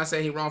way. I'm not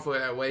saying he wrong for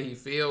that way he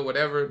feel,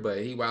 whatever. But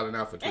he wilding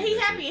out for. And he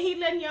that happy, shit. and he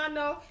letting y'all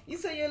know. You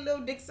tell your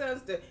little dick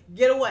sons to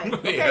get away.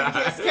 Okay,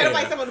 Yeah. get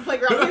away someone to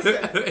playground with his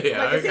son.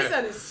 Yeah, like, 'cause his okay.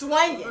 son is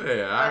swinging.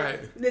 Yeah, all right.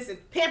 Listen,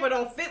 Pamper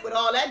don't fit with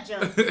all that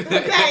junk.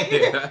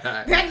 Okay, Yeah.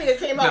 that nigga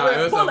came out No, it with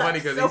was so pull-ups. funny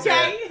because he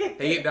Okay,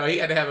 said he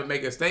had to have a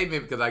make a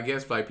statement because I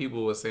guess like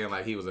people were saying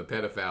like he was a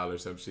pedophile or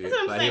some shit. That's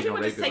what I'm like saying. he was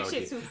People just gonna take rape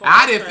shit his too own kid. far.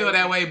 I didn't That's feel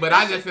crazy. that way, but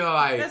I just feel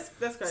like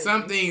that's crazy.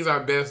 some things are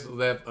best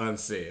left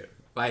unsaid.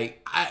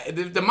 Like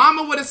if the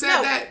mama would have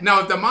said that, no,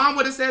 if the mom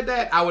would have said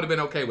that, I would have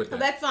been okay with that.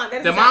 That's fine.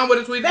 That The doesn't mom sound- would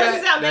have tweeted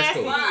that. that. That's That's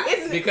cool.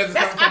 nasty. Because it's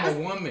that's coming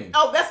from a opposite- woman.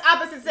 Oh, that's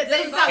opposite sex. That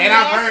doesn't sound And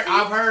nasty.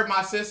 I've heard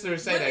my sister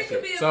say But that it could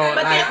shit. be a So pedophile.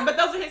 But, like, but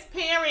those are his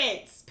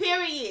parents.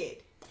 Period.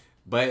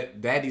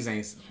 but daddies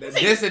ain't. let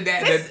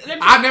me-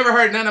 I've never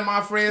heard none of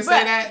my friends say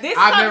But that. this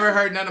I've comes- never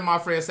heard none of my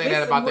friends say that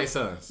Listen, about we- their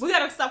sons. We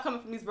gotta stop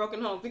coming from these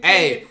broken homes. We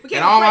Hey, can't even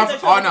and all my, praise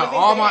oh our no,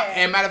 children all for my, being bad.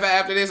 and matter of fact,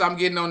 after this, I'm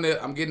getting on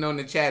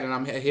the chat and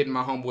I'm hitting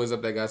my homeboys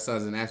up that got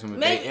sons and asking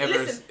them if Maybe, they ever,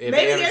 listen, if maybe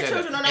they ever their said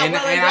children that. are not And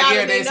well I endowed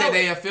hear and they they said know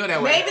they it. feel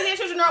that way. Maybe their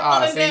children are Oh,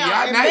 well see, endowed. y'all-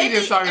 And now you maybe,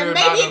 just talking and about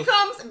maybe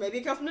little- maybe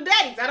it comes from the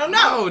daddies. I don't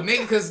know. No,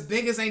 nigga, because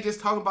niggas ain't just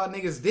talking about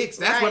niggas' dicks.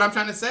 That's what Right. I'm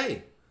trying to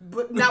say.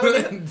 But not when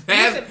it's,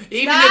 That's- listen,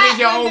 even not if it's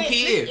your when own they-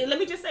 kid. Listen, let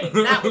me just say,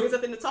 not when there's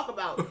nothing to talk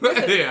about.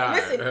 Listen, Yeah,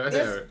 listen, alright.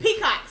 there's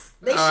peacocks.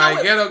 They All show right,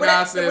 it. ghetto when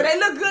gossip. They, when they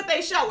look good,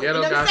 they show it. Ghetto you know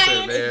what I'm gossip,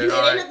 saying? man. It ain't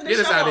All right. nothing to Get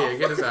us show out of here. off.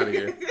 Get us out of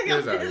here. Get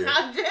us out of here.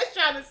 I'm just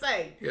trying to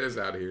say. Get us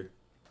out of here.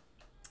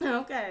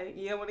 Okay,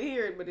 you don't want to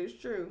hear it, but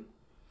it's true.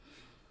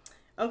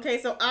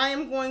 Okay, so I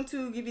am going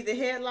to give you the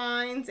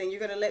headlines, and you're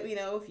going to let me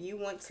know if you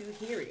want to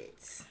hear it.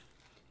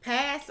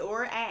 Pass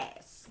or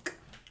ask.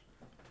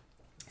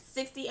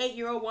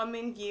 68-year-old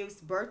woman gives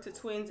birth to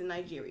twins in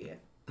Nigeria.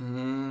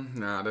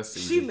 Nah, that's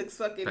easy. She looks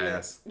fucking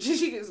Pass. nuts.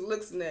 She just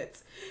looks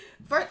nuts.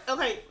 First,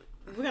 okay,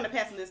 we're going to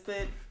pass on this,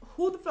 but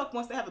who the fuck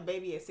wants to have a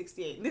baby at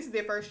 68? This is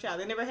their first child.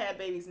 They never had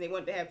babies, and they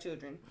wanted to have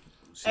children.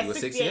 She At was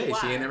 68, 68. She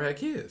why? ain't never had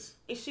kids.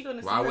 Is she going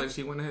to see Why her... wouldn't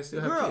she want to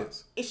still have Girl,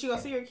 kids? is she going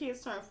to see her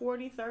kids turn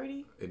 40,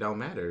 30? It don't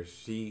matter.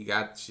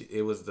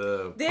 It was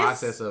the This-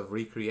 process of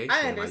recreation. I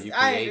Like understand. you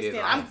I created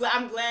understand. life.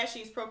 I'm glad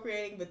she's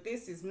procreating, but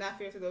this is not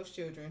fair to those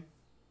children.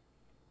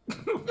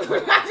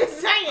 I'm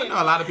just saying. I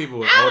know a lot of people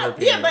with I older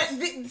don't- yeah, parents.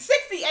 but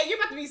 68, you're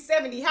about to be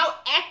 70. How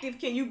active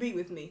can you be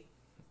with me?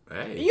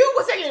 Hey.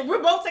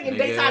 We're both taking Nigga,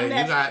 daytime you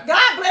naps. got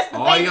God bless the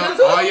all babies. your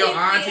Who all your needs-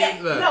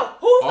 aunties, look, No,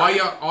 who's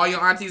all your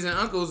aunties and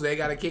uncles, they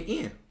gotta kick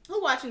in.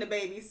 who watching the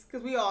babies?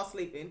 Because we all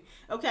sleeping.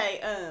 Okay,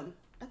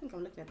 I think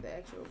I'm looking at the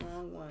actual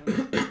wrong one.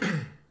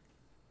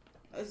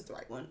 This is the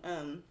right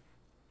one.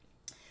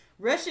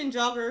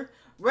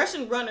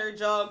 Russian runner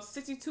jogged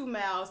 62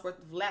 miles worth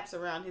of laps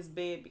around his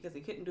bed because he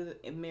couldn't do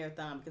the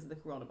marathon because of the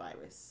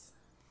coronavirus.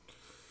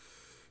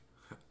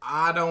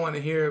 I don't want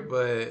to hear it,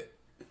 but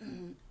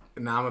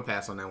nah, I'm gonna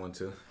pass on that one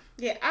too.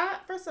 Yeah,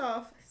 first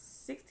off,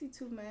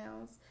 62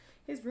 miles.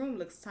 His room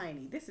looks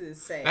tiny. This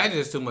is sad. That's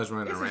just too much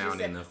running This is just around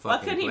sad. in the Why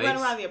fucking couldn't he place.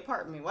 run around the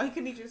apartment? Why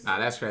couldn't he just... Nah,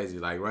 that's crazy.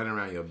 Like running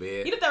around your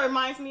bed. You know what that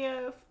reminds me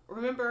of?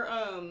 Remember,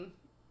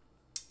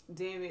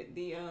 damn it,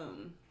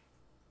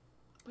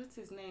 what's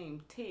his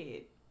name?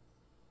 Ted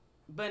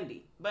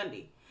Bundy.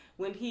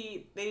 When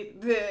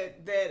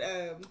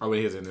Oh, when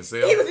he was in the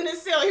cell. he was in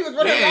his cell, he was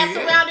running laps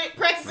yeah. around it,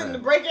 practicing Yeah. to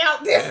break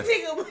out. This Yeah.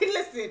 nigga,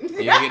 listen.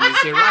 He getting his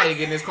shit right. He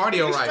getting his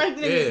cardio He's right.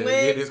 strengthening Yeah, his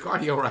legs. getting his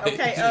cardio right.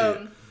 Okay,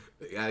 Yeah.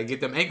 Gotta get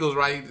them ankles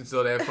right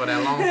so that for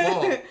that long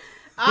fall.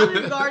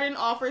 Olive Garden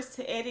offers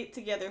to edit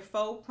together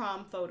faux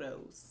prom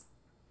photos.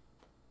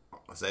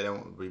 Say that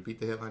one. Repeat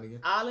the headline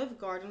again. Olive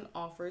Garden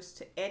offers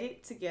to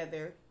edit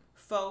together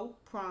faux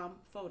prom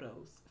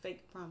photos,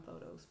 fake prom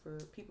photos for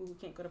people who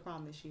can't go to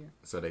prom this year.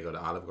 So they go to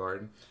Olive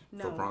Garden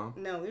for prom.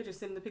 No, they're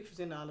just sending the pictures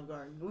in the Olive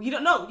Garden. You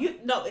don't know.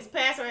 No, it's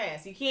pass or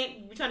ass. You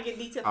can't. You're trying to get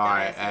details. All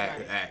right, ask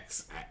everybody.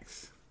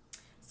 axe.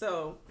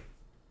 So,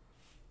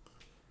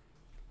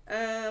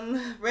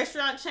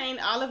 restaurant chain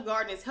Olive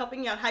Garden is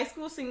helping out high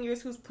school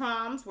seniors whose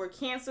proms were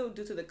canceled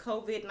due to the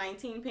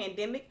COVID-19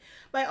 pandemic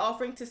by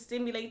offering to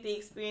stimulate the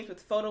experience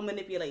with photo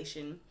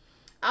manipulation.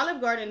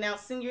 Olive Garden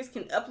announced seniors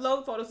can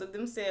upload photos of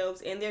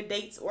themselves and their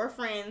dates or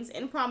friends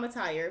in prom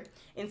attire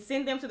and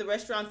send them to the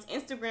restaurant's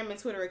Instagram and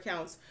Twitter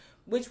accounts,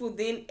 which will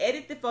then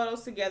edit the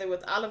photos together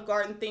with Olive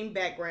Garden themed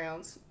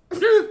backgrounds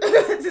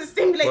to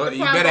stimulate Well, the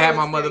you prom better have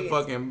my photo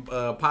experience.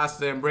 motherfucking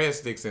pasta and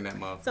breadsticks in that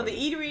motherfucker. So the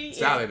eatery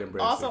Salad and is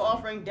breadsticks. also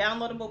offering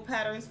downloadable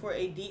patterns for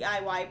a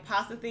DIY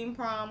pasta themed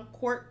prom,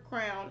 court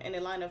crown, and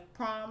a line of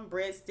prom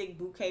breadstick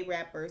bouquet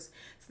wrappers.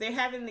 So they're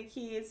having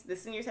the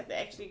seniors have to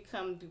actually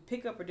come do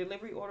pickup or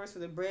delivery orders for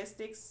the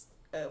breadsticks,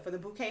 for the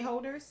bouquet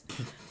holders,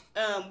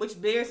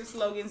 which bears the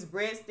slogans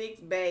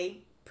 "Breadsticks Bay,"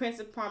 "Prince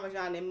of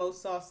Parmesan," and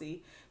 "Most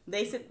Saucy."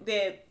 They said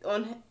that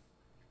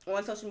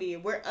on social media.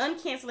 We're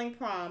uncanceling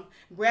prom.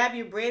 Grab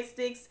your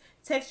breadsticks,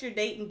 text your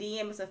date, and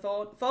DM us a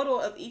photo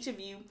of each of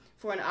you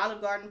for an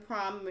Olive Garden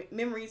prom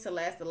memory to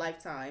last a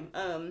lifetime.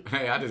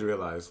 Hey, I just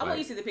realized. I want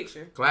you to see the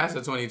picture. Class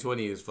of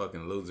 2020 is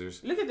fucking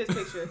losers. Look at this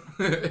picture.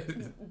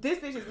 This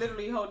picture is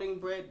literally holding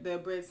the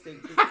breadstick.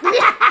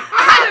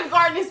 Olive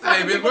Garden is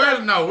Hey,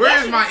 fucking. man,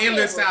 where's my terrible.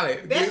 endless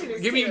salad? That shit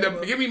is Give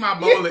terrible. me my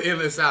bowl of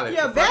endless salad.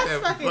 Yo, Fuck that's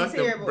that- fucking fuck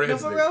them terrible. No,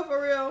 for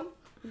breadsticks. real.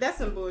 That's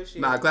some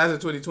bullshit. Nah, class of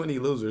 2020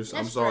 losers.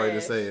 I'm That's sorry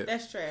trash. to say it.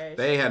 That's trash.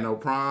 They had no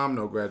prom,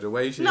 no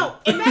graduation. No,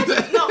 imagine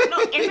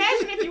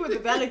if you were the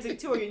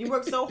valedictorian. You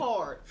worked so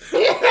hard.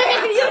 You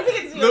don't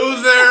get to-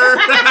 Loser.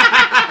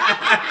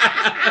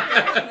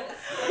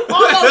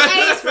 All those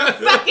A's for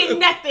fucking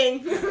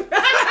nothing.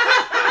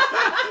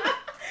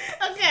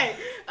 Okay.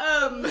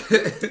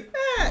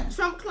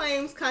 Trump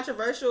claims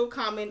controversial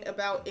comment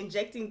about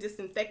injecting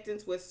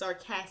disinfectants was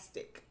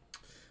sarcastic.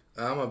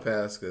 I'm gonna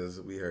pass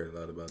because we heard a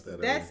lot about that.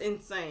 That's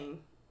insane.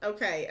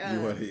 Okay.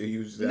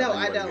 You No,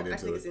 I don't. I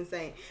think it's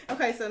insane.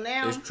 Okay, so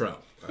now It's Trump.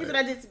 here's what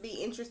I did to be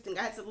interesting.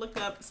 I had to look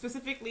up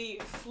specifically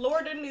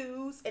Florida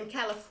news and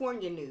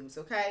California news,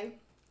 okay?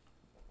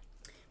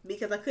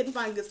 Because I couldn't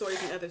find good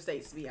stories in other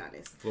states, to be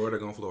honest. Florida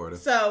gone Florida.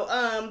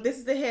 So, this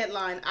is the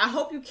headline. I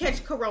hope you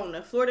catch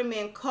corona. Florida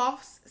man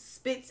coughs,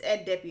 spits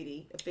at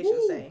deputy,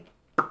 officials say.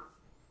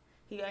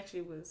 He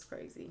actually was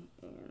crazy.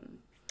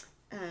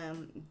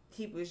 And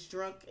he was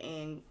drunk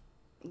and...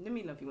 Let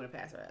me know if you want to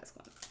pass or ask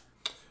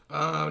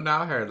one. No,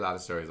 I heard a lot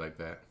of stories like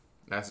that.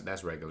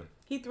 That's regular.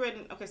 He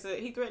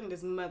threatened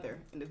his mother,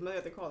 and his mother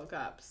had to call the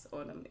cops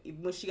on him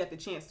when she got the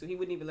chance to. He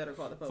wouldn't even let her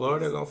call the police.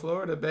 Florida gone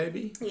Florida,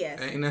 baby. Yes.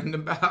 Ain't nothing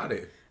about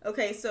it.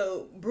 Okay,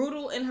 so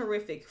brutal and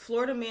horrific.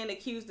 Florida man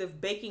accused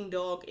of baking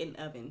dog in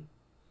oven.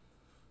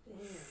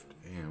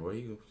 Damn, where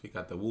you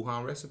got the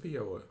Wuhan recipe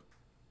or what?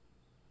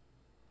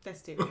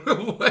 That's terrible.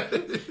 What?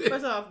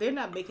 First off, they're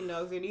not baking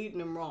dogs. They're eating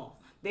them raw.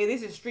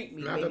 This is street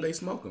meat, I baby. thought they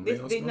smoke them.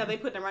 No, they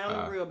put them right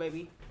on the grill, baby.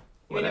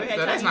 You Well, ain't never had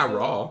that's Chinese not food?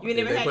 raw. You ain't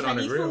If never they had put it on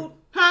the Chinese grill. food?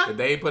 Huh? If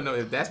they put them,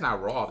 if that's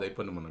not raw, if they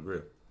put them on the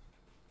grill.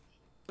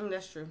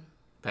 That's true.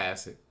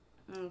 Pass it.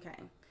 Okay.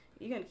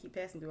 You're going to keep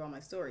passing through all my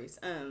stories.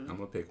 I'm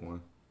gonna pick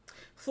one.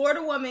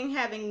 Florida woman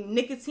having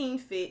nicotine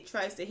fit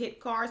tries to hit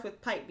cars with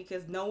pipe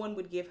because no one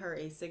would give her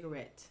a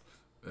cigarette.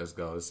 Let's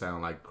go. It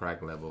sounds like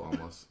crack level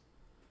almost.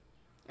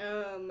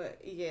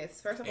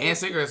 Yes. First of all, And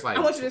cigarettes like I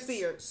want you to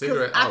see her. 'Cause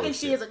Cigarette. I think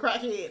she is a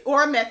crackhead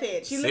or a meth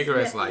head. She looks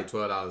cigarettes methy. like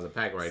 $12 a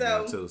pack right So,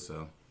 now too.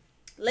 So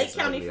Lake it's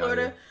County, ugly out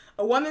Florida. here.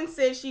 A woman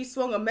said she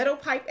swung a metal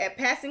pipe at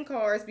passing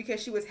cars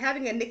because she was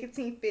having a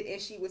nicotine fit and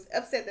she was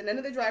upset that none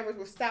of the drivers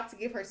were stopped to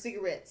give her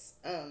cigarettes.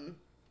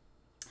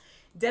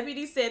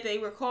 Deputies said they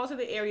were called to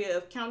the area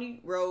of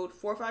County Road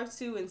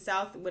 452 in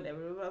South whatever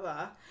blah,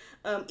 blah,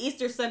 blah.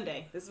 Easter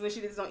Sunday. This is when she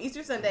did this on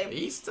Easter Sunday.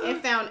 Easter?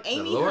 And found The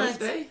Amy Lord's Hunt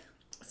Day?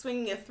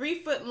 swinging a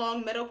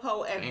 3-foot-long metal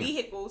pole at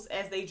vehicles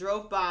as they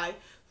drove by,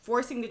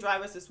 forcing the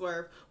drivers to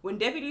swerve. When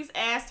deputies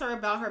asked her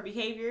about her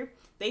behavior,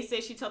 they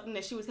said she told them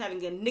that she was having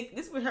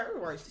this was her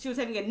words. She was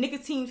having a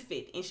nicotine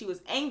fit, and she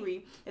was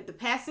angry that the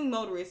passing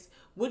motorist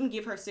wouldn't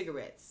give her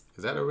cigarettes.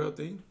 Is that a real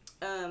thing?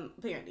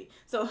 Apparently.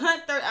 So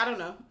Hunt I don't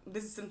know.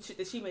 This is some shit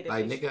that she made up.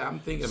 Like nigga, I'm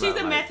thinking She's about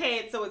a like, meth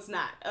head, so it's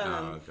not.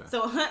 okay.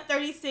 So Hunt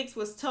 36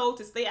 was told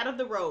to stay out of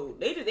the road.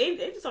 They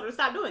just told her to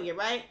stop doing it,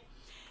 right?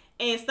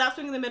 And stop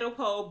swinging the metal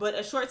pole. But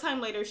a short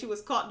time later, she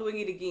was caught doing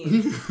it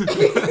again.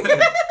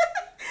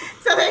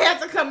 So they had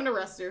to come and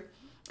arrest her.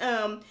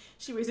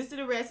 She resisted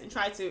arrest and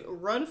tried to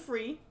run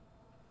free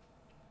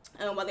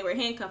while they were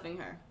handcuffing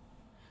her.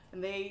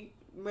 And they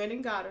ran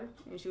and got her,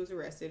 and she was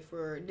arrested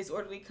for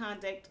disorderly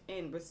conduct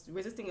and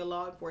resisting a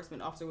law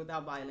enforcement officer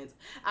without violence.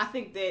 I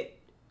think that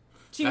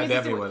she that resisted.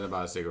 definitely wasn't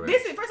about cigarettes.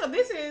 This is first off.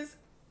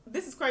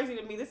 This is crazy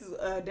to me. This is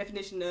a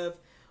definition of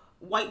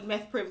white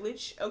meth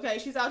privilege. Okay,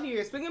 she's out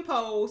here swinging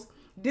poles,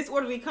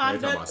 disorderly talking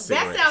about conduct. That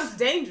cigarettes. sounds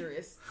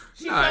dangerous.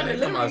 She's Nah, trying to they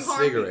talking literally about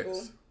harm cigarettes.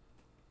 people.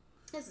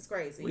 This is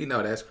crazy. We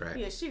know that's crack.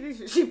 Yeah,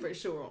 she for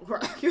sure on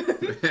crack.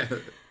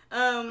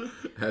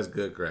 That's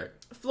good crack.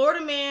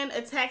 Florida man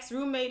attacks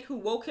roommate who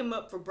woke him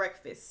up for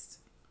breakfast.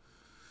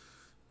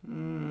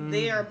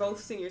 They are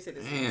both senior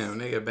citizens. Damn,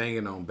 nigga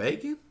banging on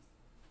bacon?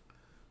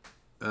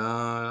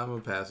 I'm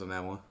gonna pass on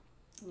that one.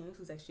 No, this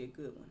was actually a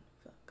good one.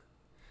 Fuck.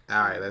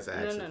 Alright, that's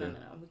action. No.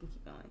 We can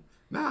keep going.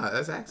 Nah,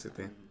 that's action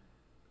then.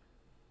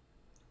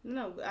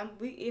 No,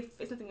 if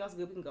it's nothing else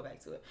good, we can go back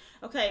to it.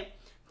 Okay,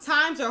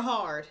 times are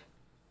hard.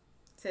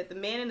 Said the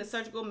man in the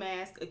surgical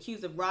mask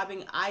accused of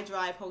robbing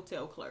iDrive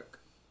hotel clerk.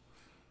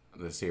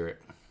 Let's hear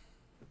it.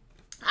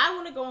 I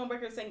want to go on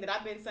record saying that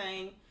I've been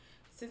saying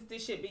since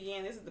this shit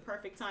began, this is the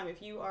perfect time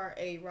if you are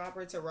a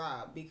robber to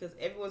rob because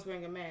everyone's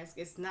wearing a mask.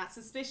 It's not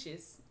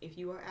suspicious if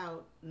you are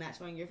out not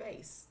showing your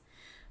face.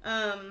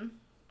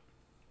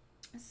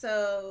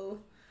 So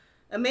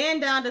a man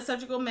donned a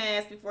surgical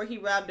mask before he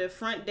robbed a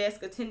front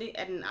desk attendant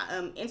at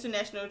an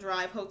International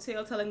Drive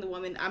hotel, telling the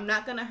woman, "I'm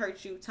not gonna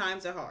hurt you.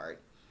 Times are hard."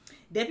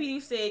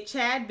 Deputies said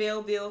Chad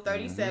Belleville,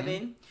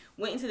 37,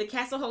 went into the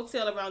Castle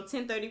Hotel around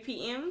 10:30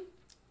 p.m.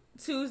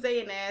 Tuesday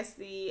and asked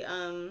the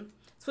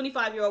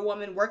 25-year-old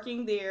woman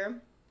working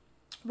there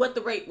what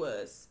the rate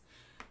was.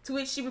 To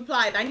which she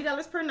replied,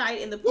 $90 per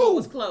night, and the pool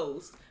was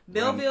closed.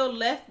 Belleville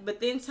left, but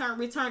then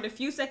returned a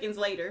few seconds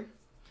later,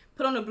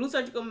 put on a blue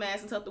surgical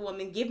mask, and told the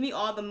woman, "Give me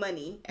all the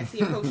money," as he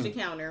approached the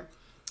counter.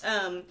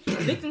 The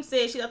victim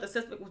said she thought the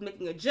suspect was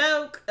making a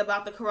joke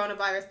about the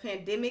coronavirus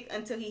pandemic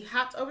until he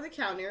hopped over the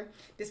counter,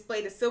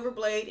 displayed a silver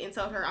blade, and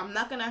told her, "I'm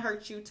not going to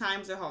hurt you.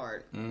 Times are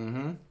hard."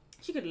 Mm-hmm.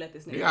 She could have let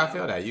this nigga You gotta know.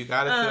 feel that. You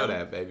gotta feel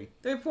that, baby.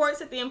 The report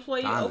said the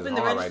employee Times opened is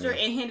the hard register right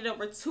now. and handed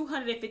over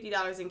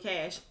 $250 in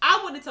cash.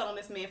 I would have told on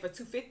this man for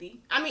 $250.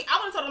 I mean, I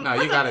would have told him. No, you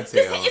listen, gotta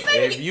listen, tell. it's not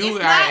If even- you it's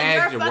are not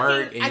at your fucking-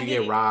 work and I you get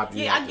get it. robbed,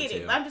 you yeah, have I to get it.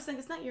 tell. But I'm just saying,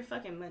 it's not your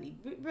fucking money.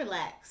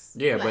 Relax.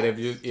 Yeah, but if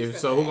Relax. if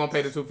Just so, who relax.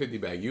 gonna pay the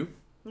 $250 back? You.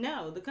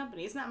 No, the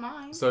company. It's not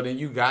mine. So then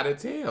you gotta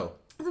tell.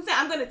 That's what I'm saying.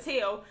 I'm gonna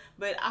tell,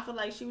 but I feel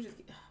like she was just.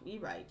 You're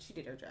right. She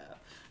did her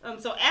job.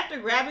 So after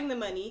grabbing the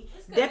money,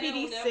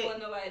 deputies never said. want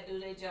nobody to do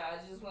their job.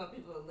 I just want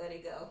people to let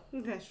it go.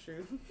 That's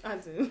true. I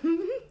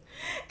do.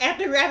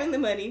 After grabbing the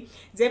money,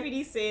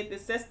 deputies said the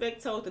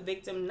suspect told the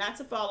victim not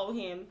to follow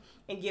him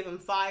and give him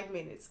 5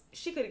 minutes.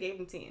 She could have gave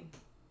him 10.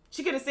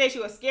 She could have said she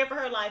was scared for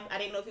her life. I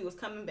didn't know if he was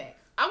coming back.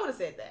 I would have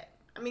said that.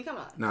 I mean, come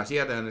on. No, she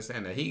had to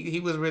understand that. He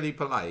was really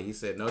polite. He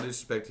said, "No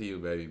disrespect to you,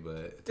 baby,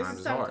 but This times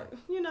is time hard."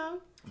 You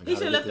know. I He gotta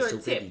should have left get her a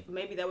this tip. 250.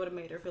 Maybe that would have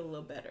made her feel a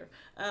little better.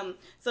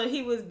 So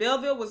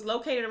Belleville was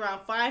located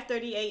around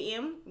 5:30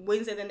 a.m.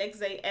 Wednesday the next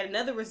day at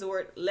another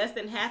resort less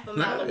than half a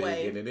mile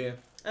away. Getting it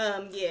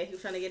in. Yeah, he was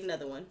trying to get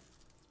another one.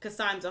 Because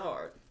times are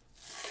hard.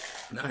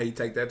 Now he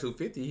take that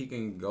 $250. He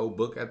can go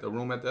book at the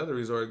room at the other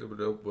resort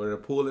where the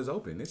pool is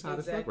open. It's hot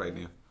as fuck right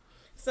now.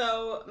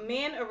 So,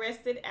 man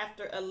arrested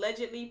after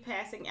allegedly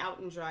passing out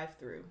in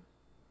drive-thru.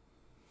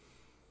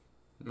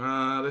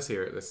 Let's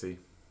hear it. Let's see.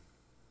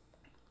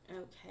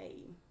 Okay.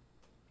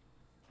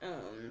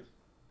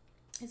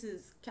 This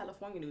is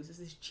California news. This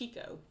is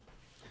Chico.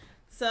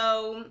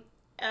 So,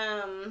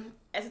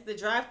 as if the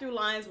drive-thru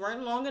lines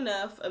weren't long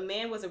enough, a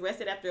man was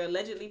arrested after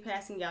allegedly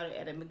passing out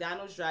at a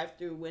McDonald's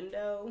drive-thru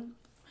window.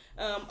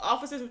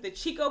 Officers with the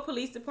Chico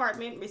Police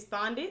Department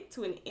responded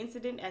to an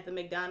incident at the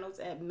McDonald's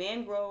at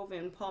Mangrove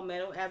and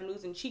Palmetto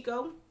Avenues in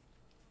Chico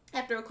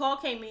after a call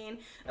came in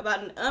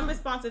about an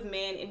unresponsive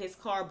man in his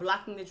car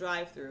blocking the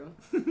drive-thru.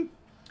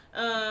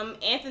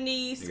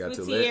 Anthony got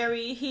too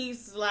Squitieri,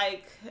 he's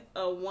like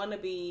a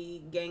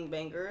wannabe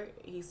gangbanger.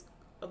 He's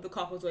of the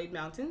Caucasoid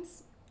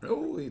Mountains.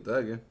 Oh, he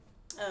thugging.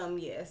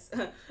 Yes.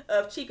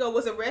 Chico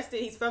was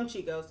arrested. He's from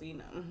Chico, so you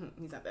know,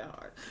 he's not that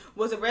hard.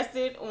 Was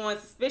arrested on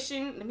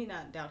suspicion. Let me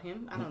not doubt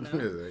him. I don't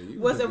know. You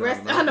Was got a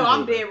arrested. lot of I know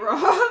I'm people dead today.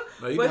 wrong.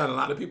 No, you got a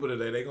lot of people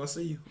today. They gonna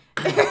see you.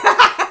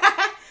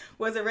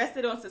 Was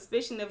arrested on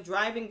suspicion of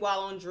driving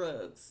while on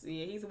drugs.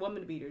 Yeah, he's a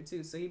woman beater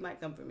too, so he might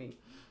come for me.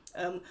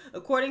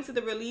 According to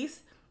the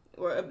release,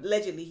 or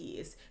allegedly he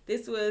is.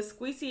 This was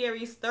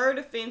Squitieri's third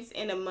offense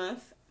in a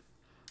month,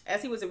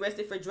 as he was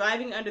arrested for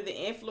driving under the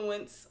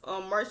influence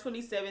on March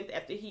 27th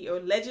after he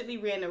allegedly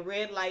ran a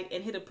red light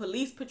and hit a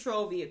police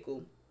patrol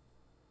vehicle.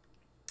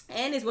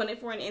 And is wanted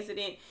for an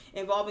incident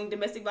involving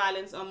domestic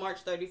violence on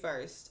March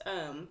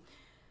 31st.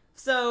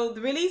 So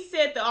the release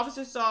said the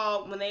officer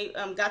saw, when they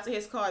got to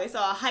his car, they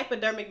saw a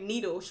hypodermic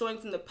needle showing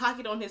from the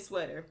pocket on his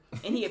sweater,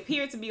 and he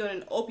appeared to be on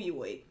an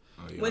opioid.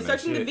 When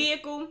searching the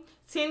vehicle,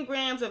 10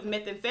 grams of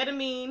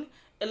methamphetamine,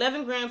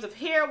 11 grams of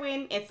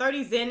heroin, and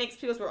 30 Xanax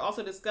pills were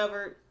also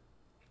discovered.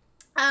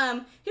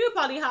 He was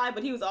probably high,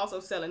 but he was also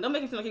selling. Don't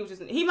make him feel like he was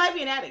just... He might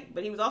be an addict,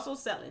 but he was also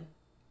selling.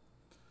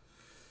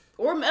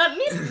 Or,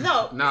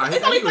 no. Nah, it's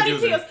he only was 30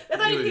 using pills. it.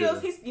 That's He 30 was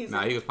pills using it. he's using.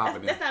 Nah, he was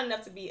popping That's it. not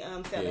enough to be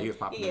selling. Yeah, he was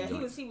popping them he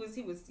joints.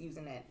 was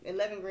using that.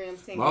 11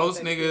 grams, 10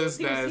 Most grams. niggas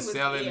He that's was-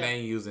 selling, yeah. they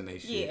ain't using they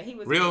shit. Yeah, he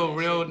was real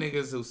doing that shit.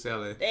 niggas who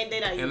selling. They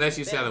not using Unless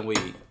you that. selling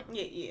weed.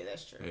 Yeah,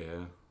 that's true.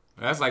 Yeah.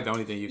 That's like the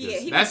only thing you can. Yeah,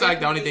 he that's was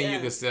like the only definitely, thing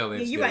you can sell and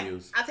yeah, still you're right.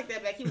 use. I take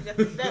that back. He was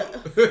definitely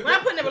when I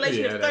put in a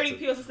relationship Yeah, with that 30 too.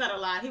 pills, it's not a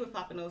lie. He was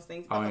popping those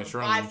things. Oh, and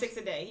 5, shrooms. 6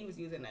 a day. He was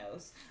using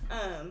those.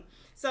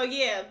 So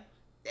yeah,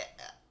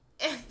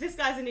 this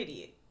guy's an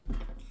idiot.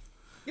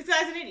 This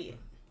guy's an idiot.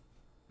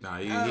 Nah,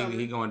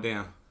 he going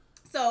down.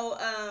 So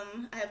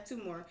I have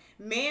 2 more.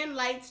 Man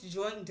lights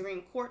joint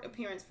during court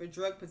appearance for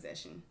drug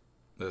possession.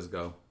 Let's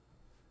go.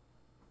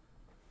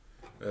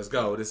 Let's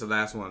go. This is the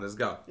last one. Let's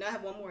go. No, I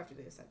have 1 more after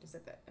this. I just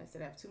said that. I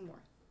said I have 2 more.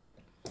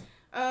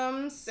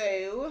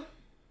 So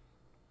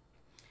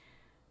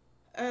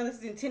this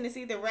is in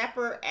Tennessee. The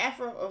rapper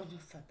Afro. Oh,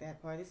 fuck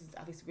that part. This is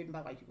obviously written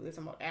by white people. This is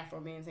about Afro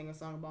man singing a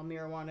song about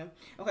marijuana.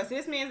 Okay, so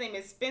this man's name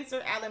is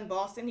Spencer Allen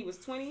Boston. He was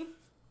 20.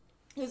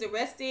 He was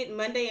arrested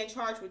Monday and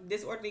charged with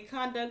disorderly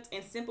conduct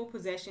and simple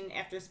possession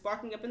after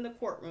sparking up in the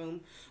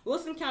courtroom.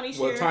 Wilson County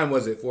Sheriff. What time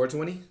was it?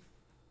 4:20.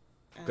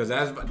 Because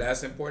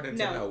that's important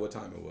to no. know what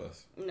time it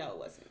was. No, it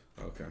wasn't.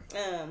 Okay.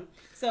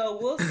 So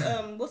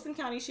Wilson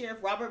County Sheriff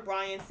Robert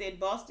Bryan said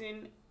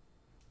Boston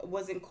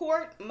was in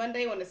court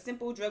Monday on a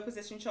simple drug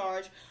possession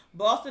charge.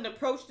 Boston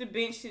approached the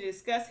bench to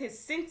discuss his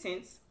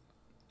sentence,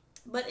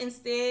 but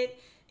instead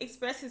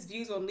expressed his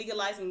views on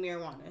legalizing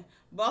marijuana.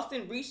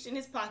 Boston reached in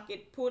his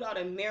pocket, pulled out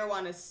a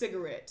marijuana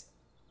cigarette,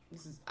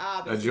 This is A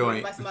obviously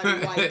joint. by somebody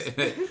white.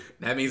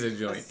 That means a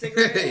joint.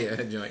 cigarette?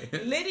 Yeah, a joint.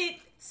 Lit it,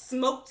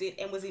 smoked it,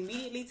 and was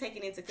immediately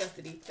taken into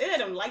custody. They let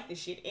him light the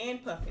shit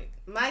and puff it.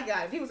 My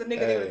God, if he was a nigga,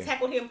 they would have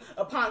tackled him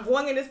upon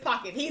going in his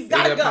pocket. He's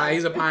got to go.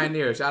 He's a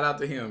pioneer. Shout out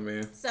to him,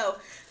 man. So,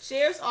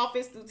 Sheriff's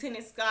Office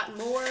Lieutenant Scott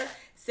Moore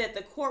said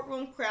the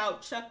courtroom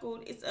crowd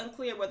chuckled. It's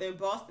unclear whether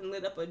Boston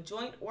lit up a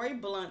joint or a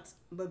blunt,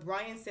 but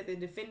Bryan said the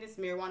defendant's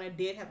marijuana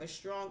did have a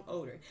strong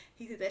odor.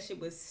 He said that shit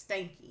was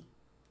stanky.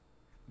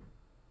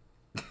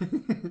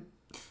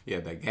 Yeah,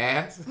 that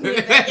gas. He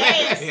had that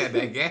gas. Yeah,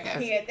 that gas.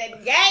 He had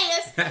that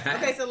gas.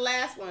 Okay, so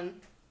last one.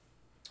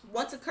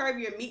 Want to curb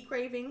your meat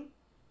craving?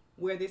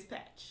 Wear this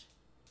patch.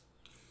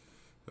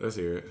 Let's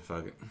hear it.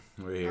 Fuck it.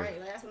 We're here. All right,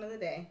 last one of the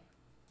day.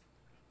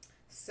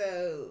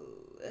 So,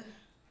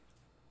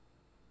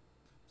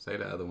 Say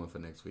the other one for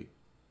next week.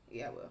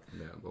 yeah, well.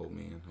 That old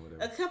man or A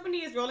whatever. company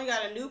is rolling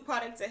out a new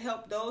product to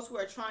help those who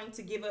are trying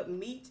to give up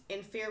meat,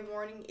 and fair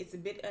warning, it's a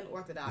bit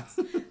unorthodox.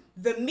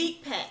 The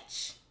meat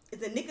patch.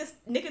 It's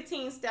a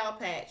nicotine-style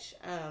patch.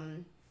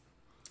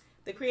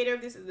 The creator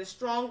of this is the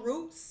Strong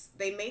Roots.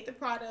 They made the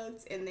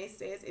product, and they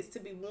says it's to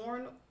be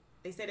worn.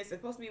 They said it's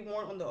supposed to be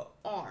worn on the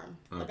arm,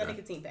 like a Okay.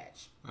 nicotine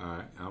patch. All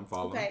right, I'm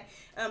following. Okay.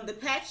 The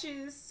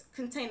patches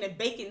contain a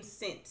bacon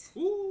scent,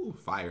 Ooh,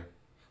 fire.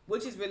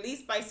 which is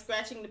released by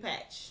scratching the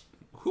patch.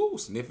 Ooh,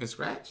 sniff and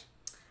scratch.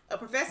 A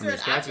professor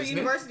at Oxford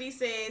University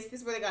says, this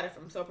is where they got it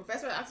from. So a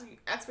professor at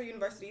Oxford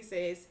University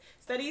says,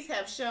 studies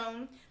have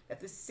shown that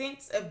the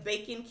scent of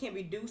bacon can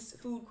reduce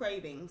food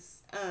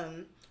cravings.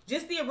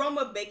 Just the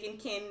aroma of bacon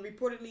can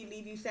reportedly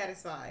leave you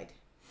satisfied.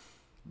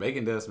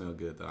 Bacon does smell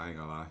good, though. I ain't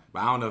gonna lie.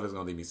 But I don't know if it's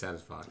gonna leave me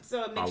satisfied.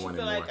 So it makes you want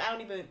feel it like more.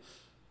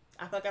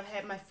 I feel like I've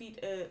had my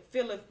feet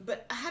feel of,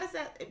 but how does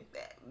that,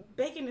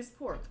 bacon is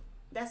pork.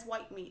 That's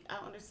white meat. I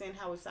don't understand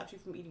how it stops you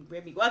from eating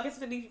red meat. Well, I guess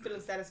if it leaves you feeling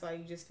satisfied,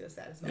 you just feel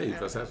satisfied. Yeah, you I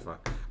feel don't know.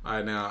 satisfied. All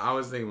right, now I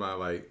was thinking about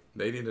like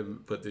they need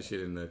to put this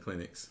shit in the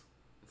clinics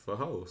for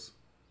hoes.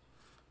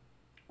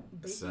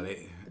 Bacon? So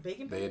The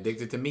bacon they patch?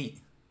 addicted to meat.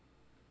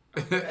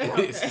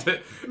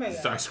 Okay. Man.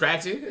 Start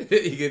scratching.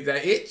 You get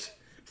that itch.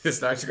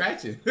 Start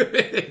scratching.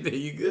 Then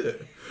you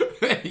good.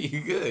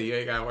 You good. You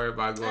ain't gotta worry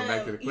about going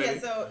back to the clinic.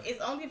 Yeah, so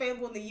it's only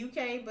available in the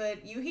UK,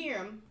 but you hear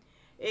them.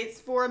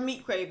 It's for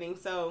meat craving,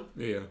 so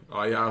Yeah,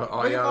 all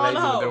y'all Bring it for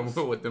all the ladies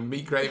with them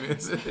meat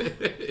cravings.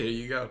 Here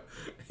you go.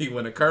 You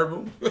want to curb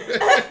them?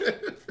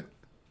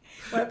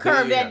 wanna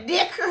curb that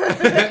dick.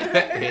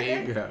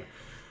 There you go.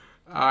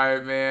 All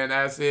right, man.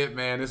 That's it,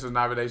 man. This was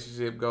Not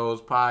Relationship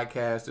Goals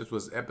podcast. This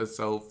was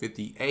episode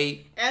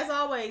 58. As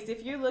always,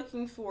 if you're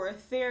looking for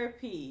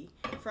therapy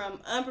from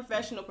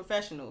unprofessional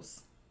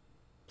professionals,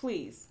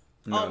 please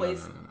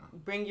always No.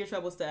 bring your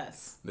troubles to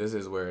us. This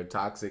is where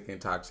toxic and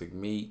toxic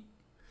meet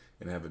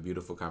and have a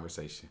beautiful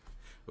conversation.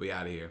 We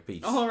out of here.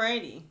 Peace.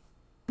 Alrighty.